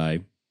new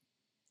guy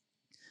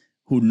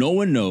who no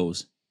one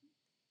knows,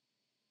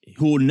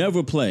 who will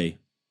never play.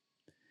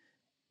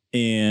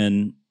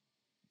 And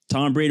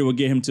Tom Brady will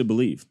get him to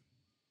believe.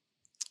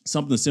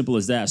 Something simple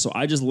as that. So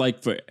I just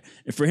like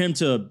for him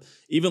to,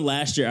 even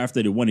last year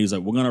after they won, he was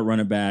like, we're going to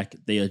run it back.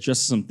 They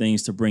adjusted some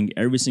things to bring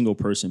every single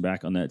person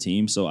back on that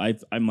team. So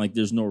I'm like,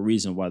 there's no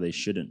reason why they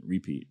shouldn't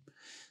repeat.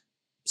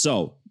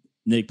 So,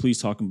 Nick,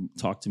 please talk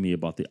to me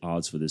about the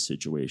odds for this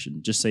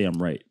situation. Just say I'm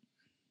right.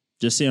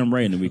 Just say I'm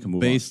right, and then we can move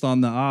on. Based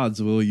on the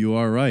odds, Will, you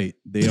are right.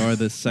 They are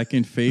the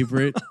second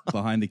favorite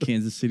behind the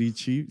Kansas City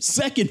Chiefs.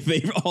 Second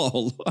favorite?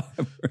 Oh,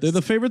 they're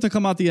the favorite to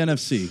come out the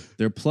NFC.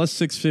 They're plus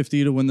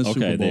 650 to win the Super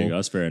Bowl. Okay, there you go.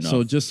 That's fair enough.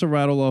 So just to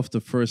rattle off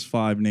the first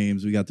five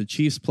names, we got the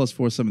Chiefs plus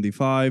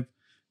 475,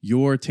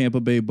 your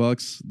Tampa Bay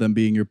Bucks, them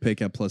being your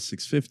pick at plus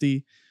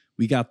 650.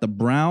 We got the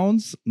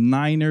Browns,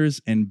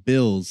 Niners, and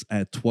Bills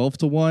at 12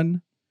 to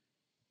 1.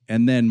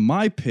 And then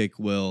my pick,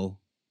 Will,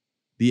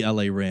 the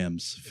LA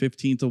Rams,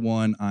 15 to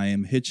 1. I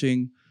am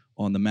hitching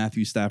on the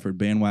Matthew Stafford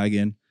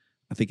bandwagon.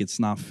 I think it's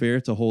not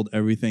fair to hold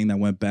everything that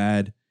went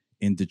bad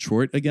in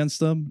Detroit against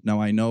them. Now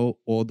I know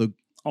all the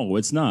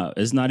it's not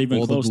even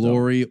all close, the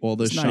glory, all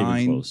the it's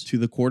shine to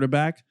the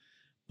quarterback,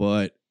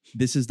 but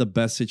this is the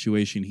best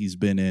situation he's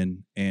been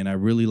in, and I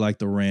really like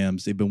the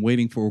Rams. They've been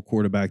waiting for a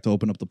quarterback to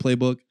open up the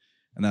playbook,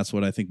 and that's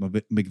what I think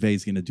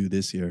McVay's going to do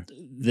this year.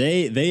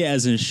 They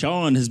as in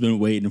Sean has been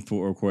waiting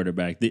for a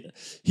quarterback.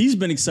 He's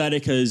been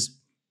excited because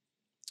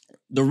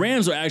the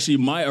Rams were actually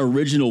my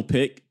original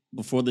pick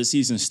before the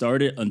season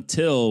started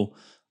until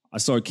I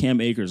saw Cam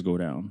Akers go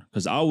down,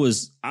 because I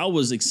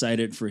was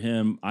excited for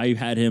him. I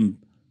had him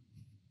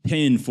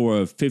pinned for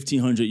a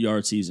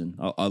 1,500-yard season.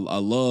 I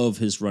love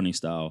his running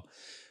style.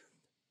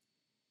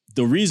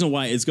 The reason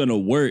why it's going to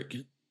work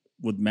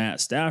with Matt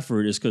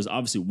Stafford is because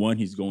obviously, one,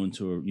 he's going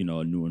to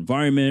a new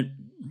environment.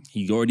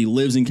 He already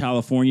lives in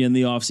California in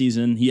the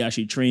offseason. He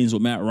actually trains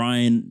with Matt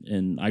Ryan,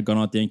 and I've gone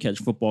out there and catch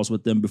footballs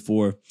with them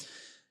before.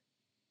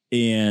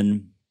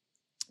 And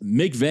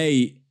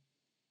McVay,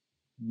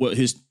 what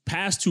his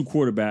past two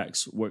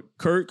quarterbacks were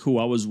Kirk, who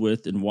I was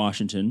with in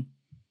Washington.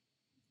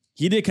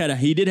 He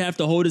did have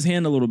to hold his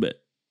hand a little bit,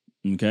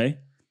 okay?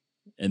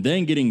 And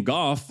then getting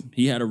Goff,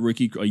 he had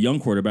a young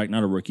quarterback,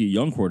 not a rookie, a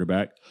young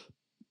quarterback.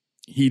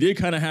 He did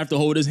kind of have to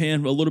hold his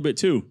hand a little bit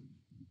too.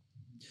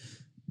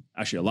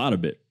 Actually, a lot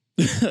of it.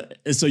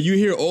 And so you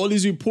hear all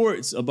these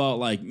reports about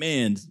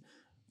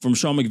from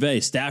Sean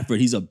McVay,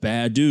 Stafford, he's a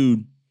bad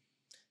dude.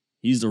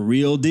 He's the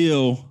real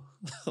deal.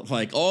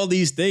 Like all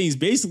these things.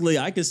 Basically,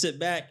 I could sit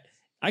back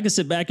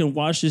and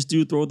watch this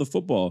dude throw the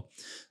football.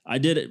 I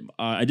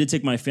did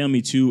take my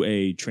family to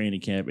a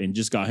training camp and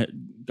just got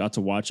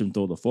to watch him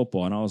throw the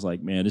football. And I was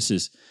like, man, this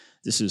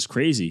is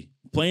crazy.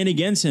 Playing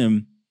against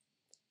him,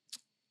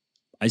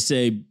 I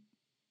say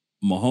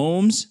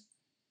Mahomes,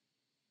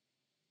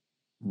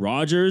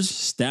 Rodgers,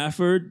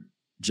 Stafford,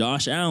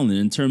 Josh Allen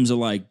in terms of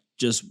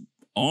just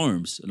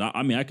arms. And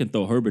I can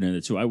throw Herbert in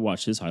it too. I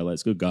watched his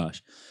highlights. Good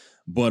gosh.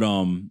 But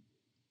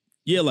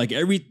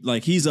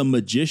he's a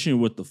magician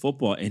with the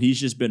football, and he's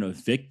just been a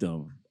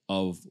victim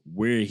of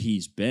where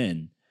he's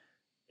been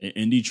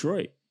in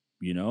Detroit.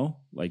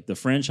 The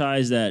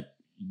franchise that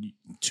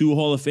two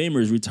Hall of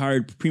Famers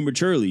retired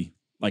prematurely.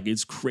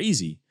 It's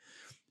crazy.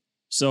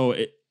 So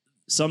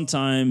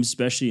sometimes,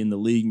 especially in the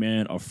league,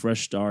 man, a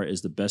fresh start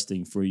is the best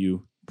thing for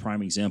you.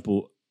 Prime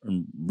example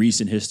in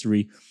recent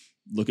history,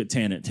 look at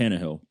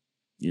Tannehill.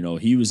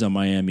 He was in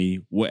Miami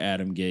with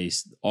Adam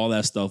Gase. All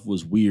that stuff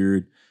was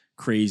weird,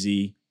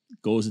 crazy.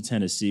 Goes to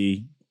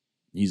Tennessee.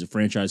 He's a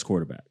franchise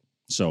quarterback.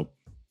 So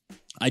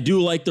I do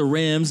like the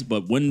Rams,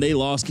 but when they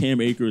lost Cam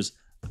Akers,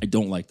 I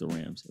don't like the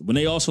Rams. When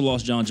they also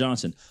lost John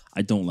Johnson,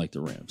 I don't like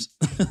the Rams.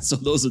 So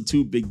those are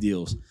two big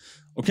deals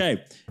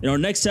Okay, in our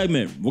next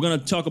segment, we're going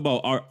to talk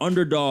about our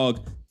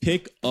underdog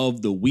pick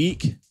of the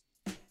week.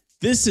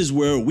 This is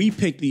where we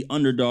pick the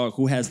underdog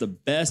who has the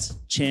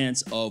best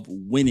chance of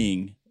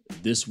winning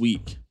this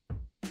week.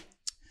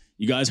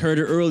 You guys heard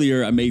it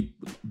earlier. I made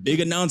a big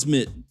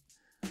announcement.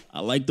 I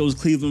like those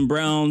Cleveland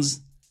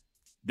Browns.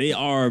 They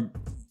are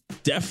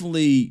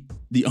definitely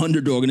the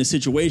underdog in a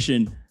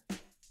situation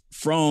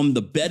from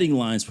the betting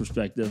lines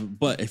perspective.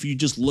 But if you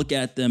just look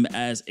at them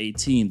as a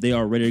team, they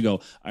are ready to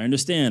go. I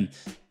understand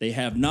they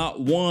have not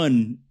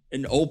won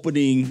an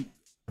opening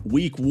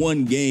week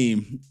 1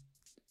 game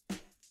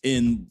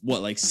in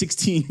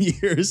 16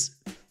 years.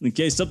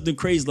 Okay, something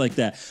crazy like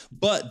that.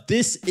 But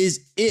this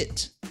is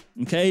it.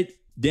 Okay,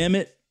 damn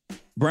it,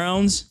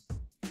 Browns,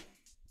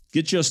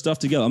 get your stuff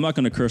together. I'm not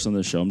going to curse on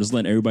this show. I'm just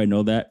letting everybody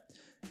know that.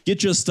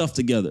 Get your stuff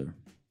together.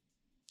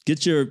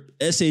 Get your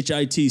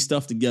SHIT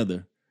stuff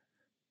together.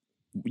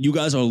 You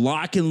guys are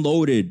lock and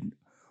loaded,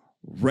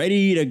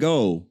 ready to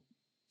go.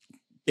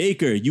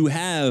 Baker, you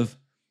have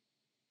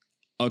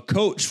a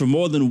coach for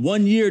more than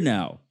 1 year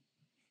now.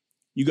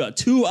 You got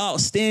 2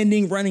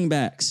 outstanding running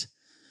backs.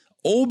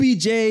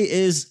 OBJ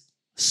is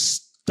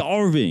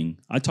starving.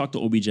 I talk to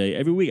OBJ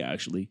every week,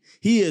 actually.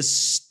 He is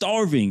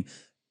starving.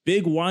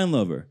 Big wine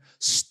lover.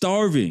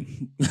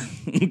 Starving.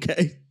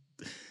 Okay?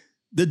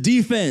 The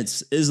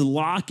defense is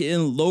lock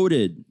and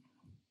loaded.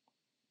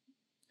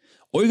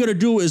 All you got to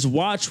do is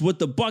watch what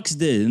the Bucs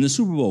did in the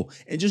Super Bowl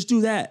and just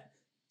do that.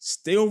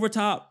 Stay over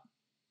top.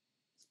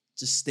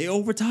 Just stay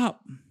over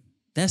top.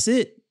 That's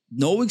it.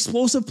 No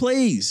explosive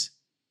plays.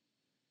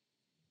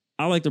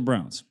 I like the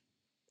Browns.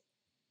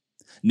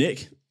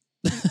 Nick,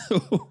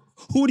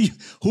 who do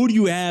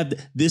you have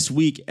this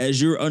week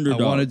as your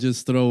underdog? I want to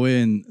just throw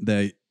in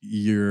that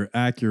you're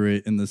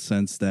accurate in the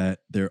sense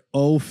that they're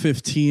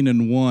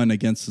 0-15-1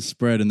 against the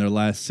spread in their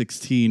last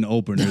 16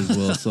 openers,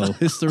 Will. So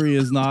history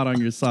is not on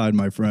your side,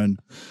 my friend.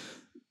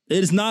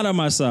 It is not on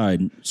my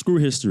side. Screw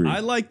history.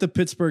 I like the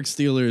Pittsburgh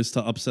Steelers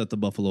to upset the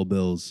Buffalo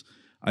Bills.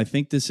 I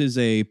think this is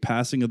a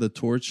passing of the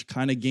torch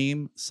kind of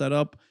game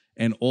setup.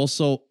 And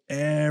also,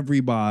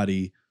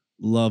 everybody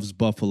loves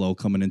Buffalo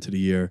coming into the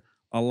year.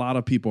 A lot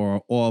of people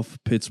are off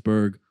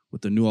Pittsburgh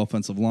with the new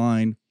offensive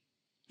line.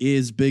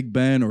 Is Big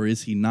Ben or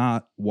is he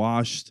not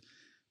washed?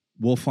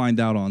 We'll find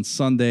out on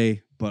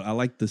Sunday. But I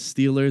like the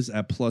Steelers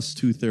at plus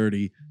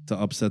 230 to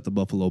upset the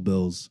Buffalo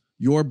Bills.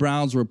 Your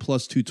Browns were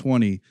plus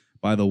 220,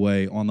 by the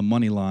way, on the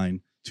money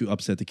line to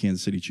upset the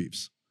Kansas City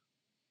Chiefs.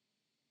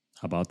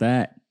 How about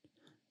that?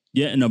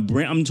 Yeah, and I'm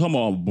talking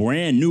about a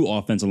brand new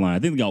offensive line. I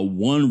think they got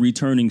 1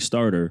 returning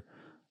starter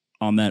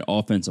on that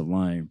offensive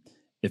line.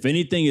 If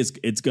anything,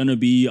 it's gonna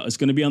be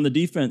on the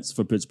defense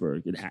for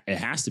Pittsburgh. It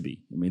has to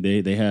be. I mean,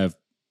 they have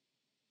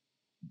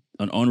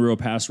an unreal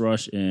pass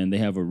rush and they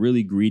have a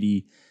really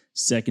greedy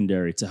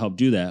secondary to help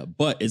do that.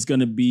 But it's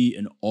gonna be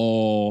an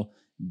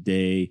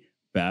all-day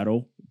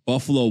battle.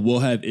 Buffalo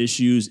will have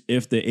issues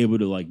if they're able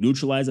to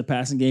neutralize a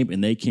passing game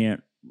and they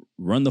can't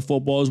run the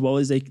football as well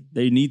as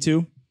they need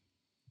to.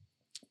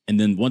 And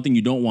then one thing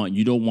you don't want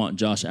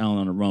Josh Allen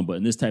on a run. But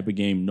in this type of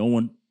game,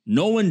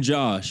 knowing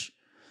Josh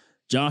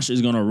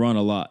is going to run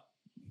a lot.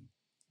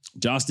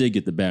 Josh did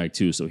get the bag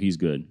too, so he's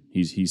good.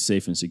 He's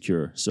safe and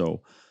secure.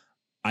 So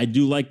I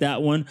do like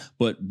that one.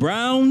 But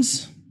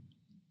Browns,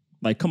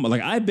 come on,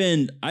 I've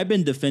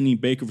been defending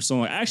Baker for so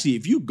long. Actually,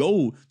 if you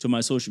go to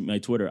my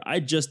Twitter,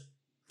 I just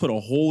put a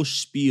whole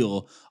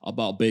spiel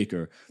about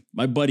Baker.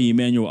 My buddy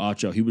Emmanuel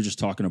Acho, he was just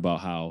talking about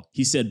how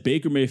he said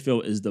Baker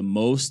Mayfield is the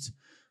most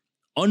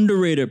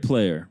underrated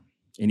player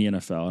in the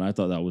NFL. And I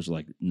thought that was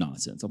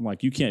nonsense. I'm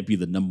like, you can't be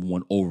the number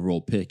 1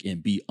 overall pick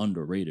and be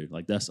underrated.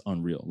 That's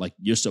unreal.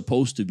 You're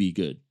supposed to be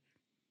good,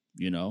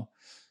 you know?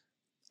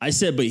 I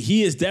said, but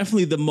he is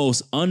definitely the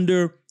most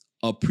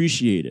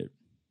underappreciated.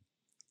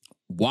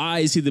 Why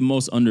is he the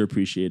most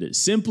underappreciated?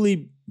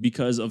 Simply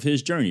because of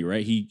his journey,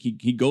 right?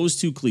 He goes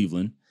to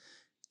Cleveland.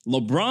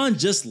 LeBron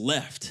just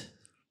left.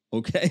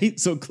 Okay.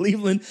 So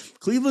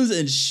Cleveland's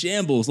in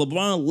shambles.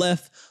 LeBron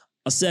left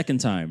a second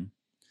time.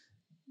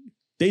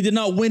 They did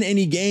not win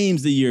any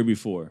games the year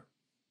before.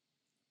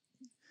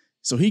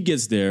 So he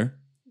gets there.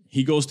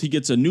 He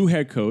gets a new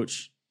head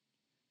coach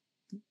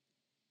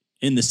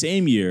in the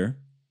same year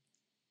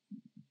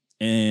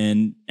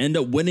and end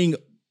up winning,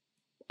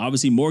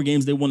 obviously, more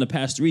games they won the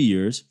past 3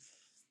 years,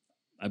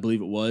 I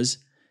believe it was.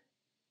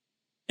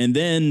 And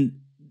then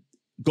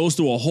goes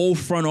through a whole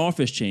front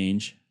office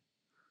change,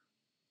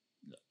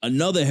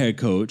 another head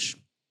coach.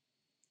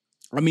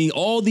 I mean,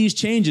 all these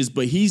changes,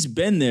 but he's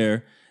been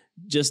there,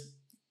 just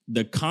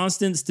the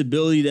constant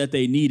stability that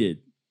they needed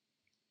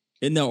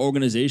in that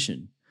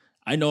organization.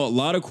 I know a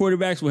lot of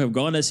quarterbacks would have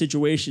gone that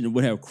situation and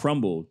would have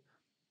crumbled,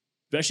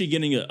 especially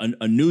getting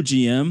a new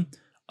GM,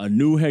 a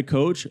new head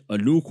coach, a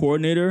new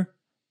coordinator,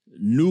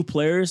 new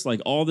players,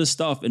 all this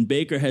stuff. And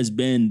Baker has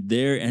been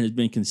there and has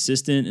been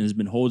consistent and has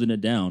been holding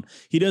it down.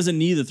 He doesn't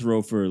need to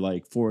throw for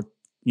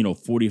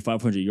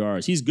 4,500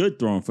 yards. He's good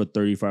throwing for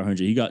 3,500.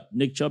 He got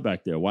Nick Chubb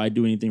back there. Why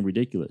do anything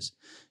ridiculous?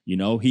 He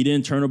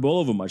didn't turn the ball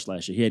over much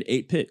last year. He had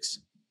 8 picks.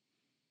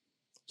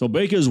 So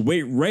Baker's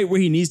right where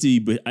he needs to be,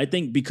 but I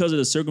think because of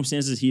the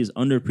circumstances, he is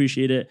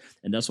underappreciated,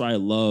 and that's why I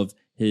love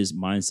his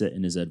mindset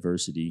and his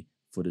adversity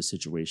for this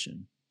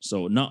situation.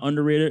 So not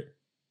underrated,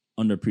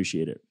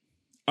 underappreciated.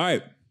 All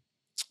right,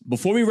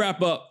 before we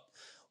wrap up,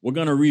 we're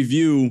going to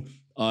review,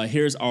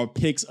 here's our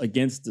picks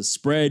against the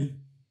spread.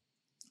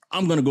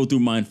 I'm going to go through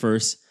mine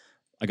first.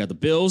 I got the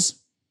Bills,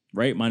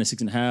 right,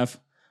 -6.5.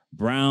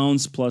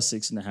 Browns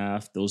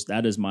 +6.5.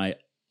 That is my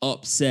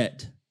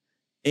upset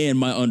and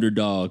my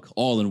underdog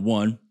all in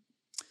one.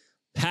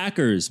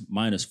 Packers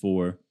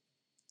 -4.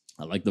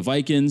 I like the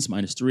Vikings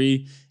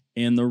 -3.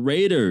 And the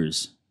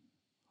Raiders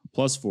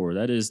 +4.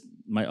 That is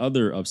my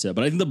other upset.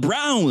 But I think the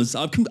Browns,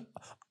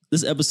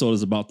 this episode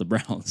is about the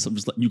Browns. I'm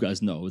just letting you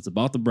guys know. It's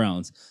about the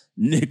Browns.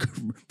 Nick,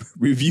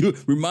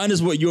 remind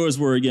us what yours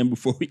were again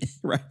before we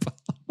wrap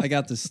up. I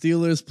got the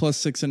Steelers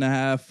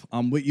 +6.5.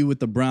 I'm with you with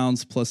the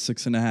Browns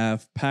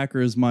 +6.5.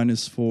 Packers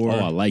 -4. Oh,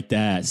 I like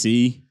that.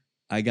 See?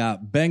 I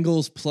got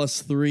Bengals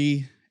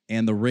 +3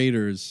 and the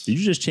Raiders. Did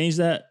you just change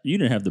that? You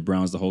didn't have the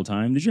Browns the whole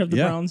time. Did you have the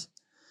Browns?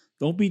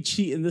 Don't be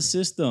cheating the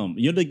system.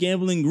 You're the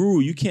gambling guru.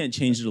 You can't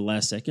change it the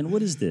last second.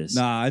 What is this?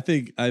 Nah, I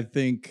think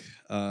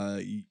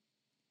it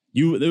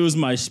was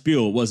my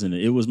spiel, wasn't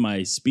it? It was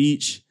my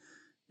speech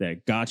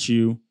that got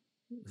you.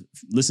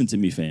 Listen to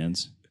me,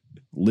 fans.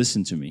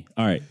 Listen to me.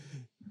 All right.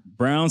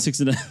 Browns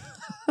 6.5.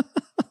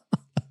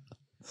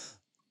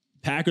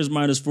 Packers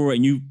 -4,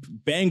 and you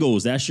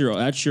Bengals. That's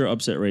your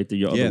upset right there.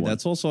 Your other one.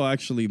 That's also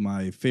actually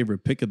my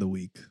favorite pick of the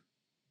week.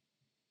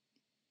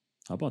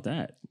 How about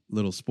that?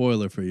 Little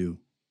spoiler for you.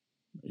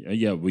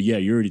 Yeah, well,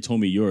 you already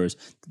told me yours.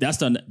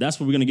 That's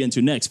what we're gonna get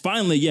into next.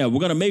 Finally, we're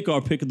gonna make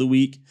our pick of the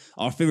week,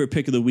 our favorite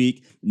pick of the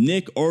week.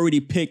 Nick already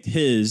picked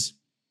his.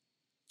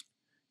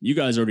 You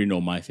guys already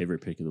know my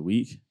favorite pick of the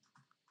week.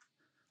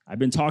 I've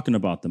been talking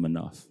about them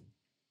enough.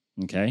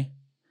 Okay,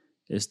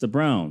 it's the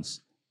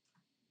Browns.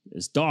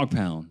 It's dog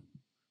pound.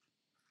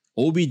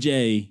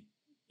 OBJ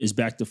is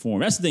back to form.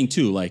 That's the thing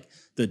too. Like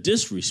the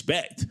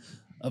disrespect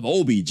of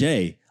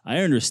OBJ. I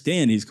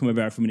understand he's coming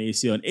back from an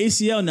ACL. An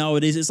ACL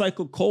nowadays, it's like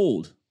a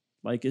cold.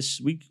 Like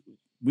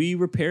we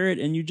repair it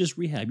and you just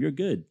rehab. You're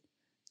good.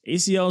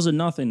 ACLs are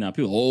nothing now.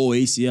 People,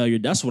 ACL.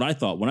 That's what I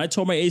thought. When I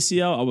tore my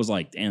ACL, I was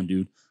like, damn,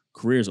 dude,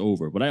 career's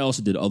over. But I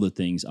also did other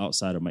things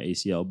outside of my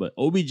ACL. But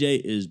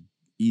OBJ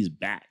he's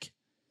back.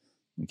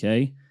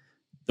 Okay?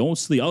 Don't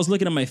sleep. I was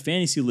looking at my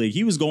fantasy league.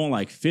 He was going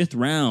like 5th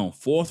round,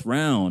 4th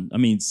round.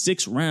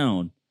 6th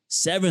round,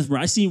 7th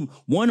round. I see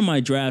one of my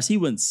drafts. He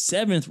went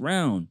 7th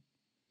round.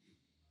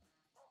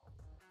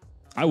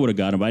 I would have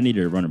got him, but I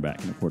needed a running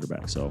back and a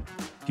quarterback. So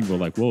people are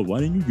like, well, why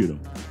didn't you get him?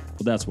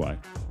 Well, that's why.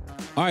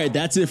 All right,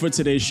 that's it for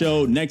today's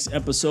show. Next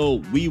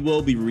episode, we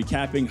will be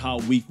recapping how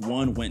week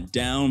 1 went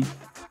down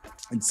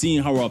and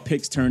seeing how our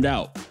picks turned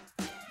out.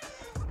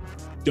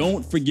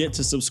 Don't forget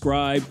to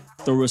subscribe,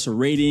 throw us a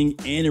rating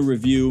and a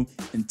review,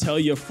 and tell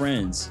your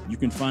friends. You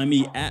can find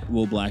me at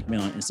Will Blackman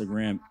on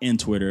Instagram and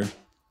Twitter.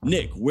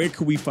 Nick, where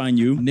can we find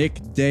you? Nick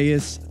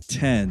Dais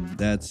 10.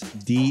 That's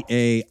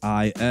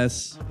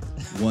DAIS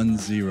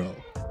 10.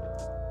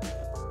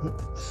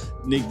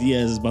 Nick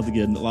Diaz is about to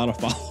get a lot of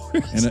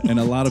followers. And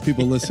a lot of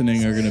people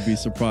listening are going to be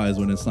surprised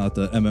when it's not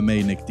the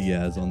MMA Nick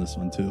Diaz on this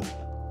one too.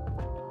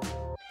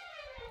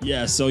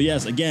 Yeah, so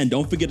yes, again,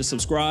 don't forget to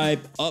subscribe.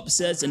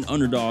 Upsets and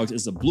Underdogs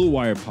is a Blue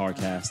Wire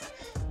podcast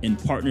in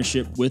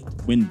partnership with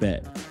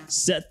WynnBET.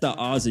 Set the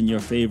odds in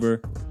your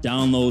favor.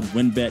 Download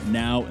WynnBET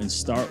now and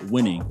start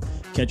winning.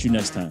 Catch you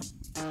next time.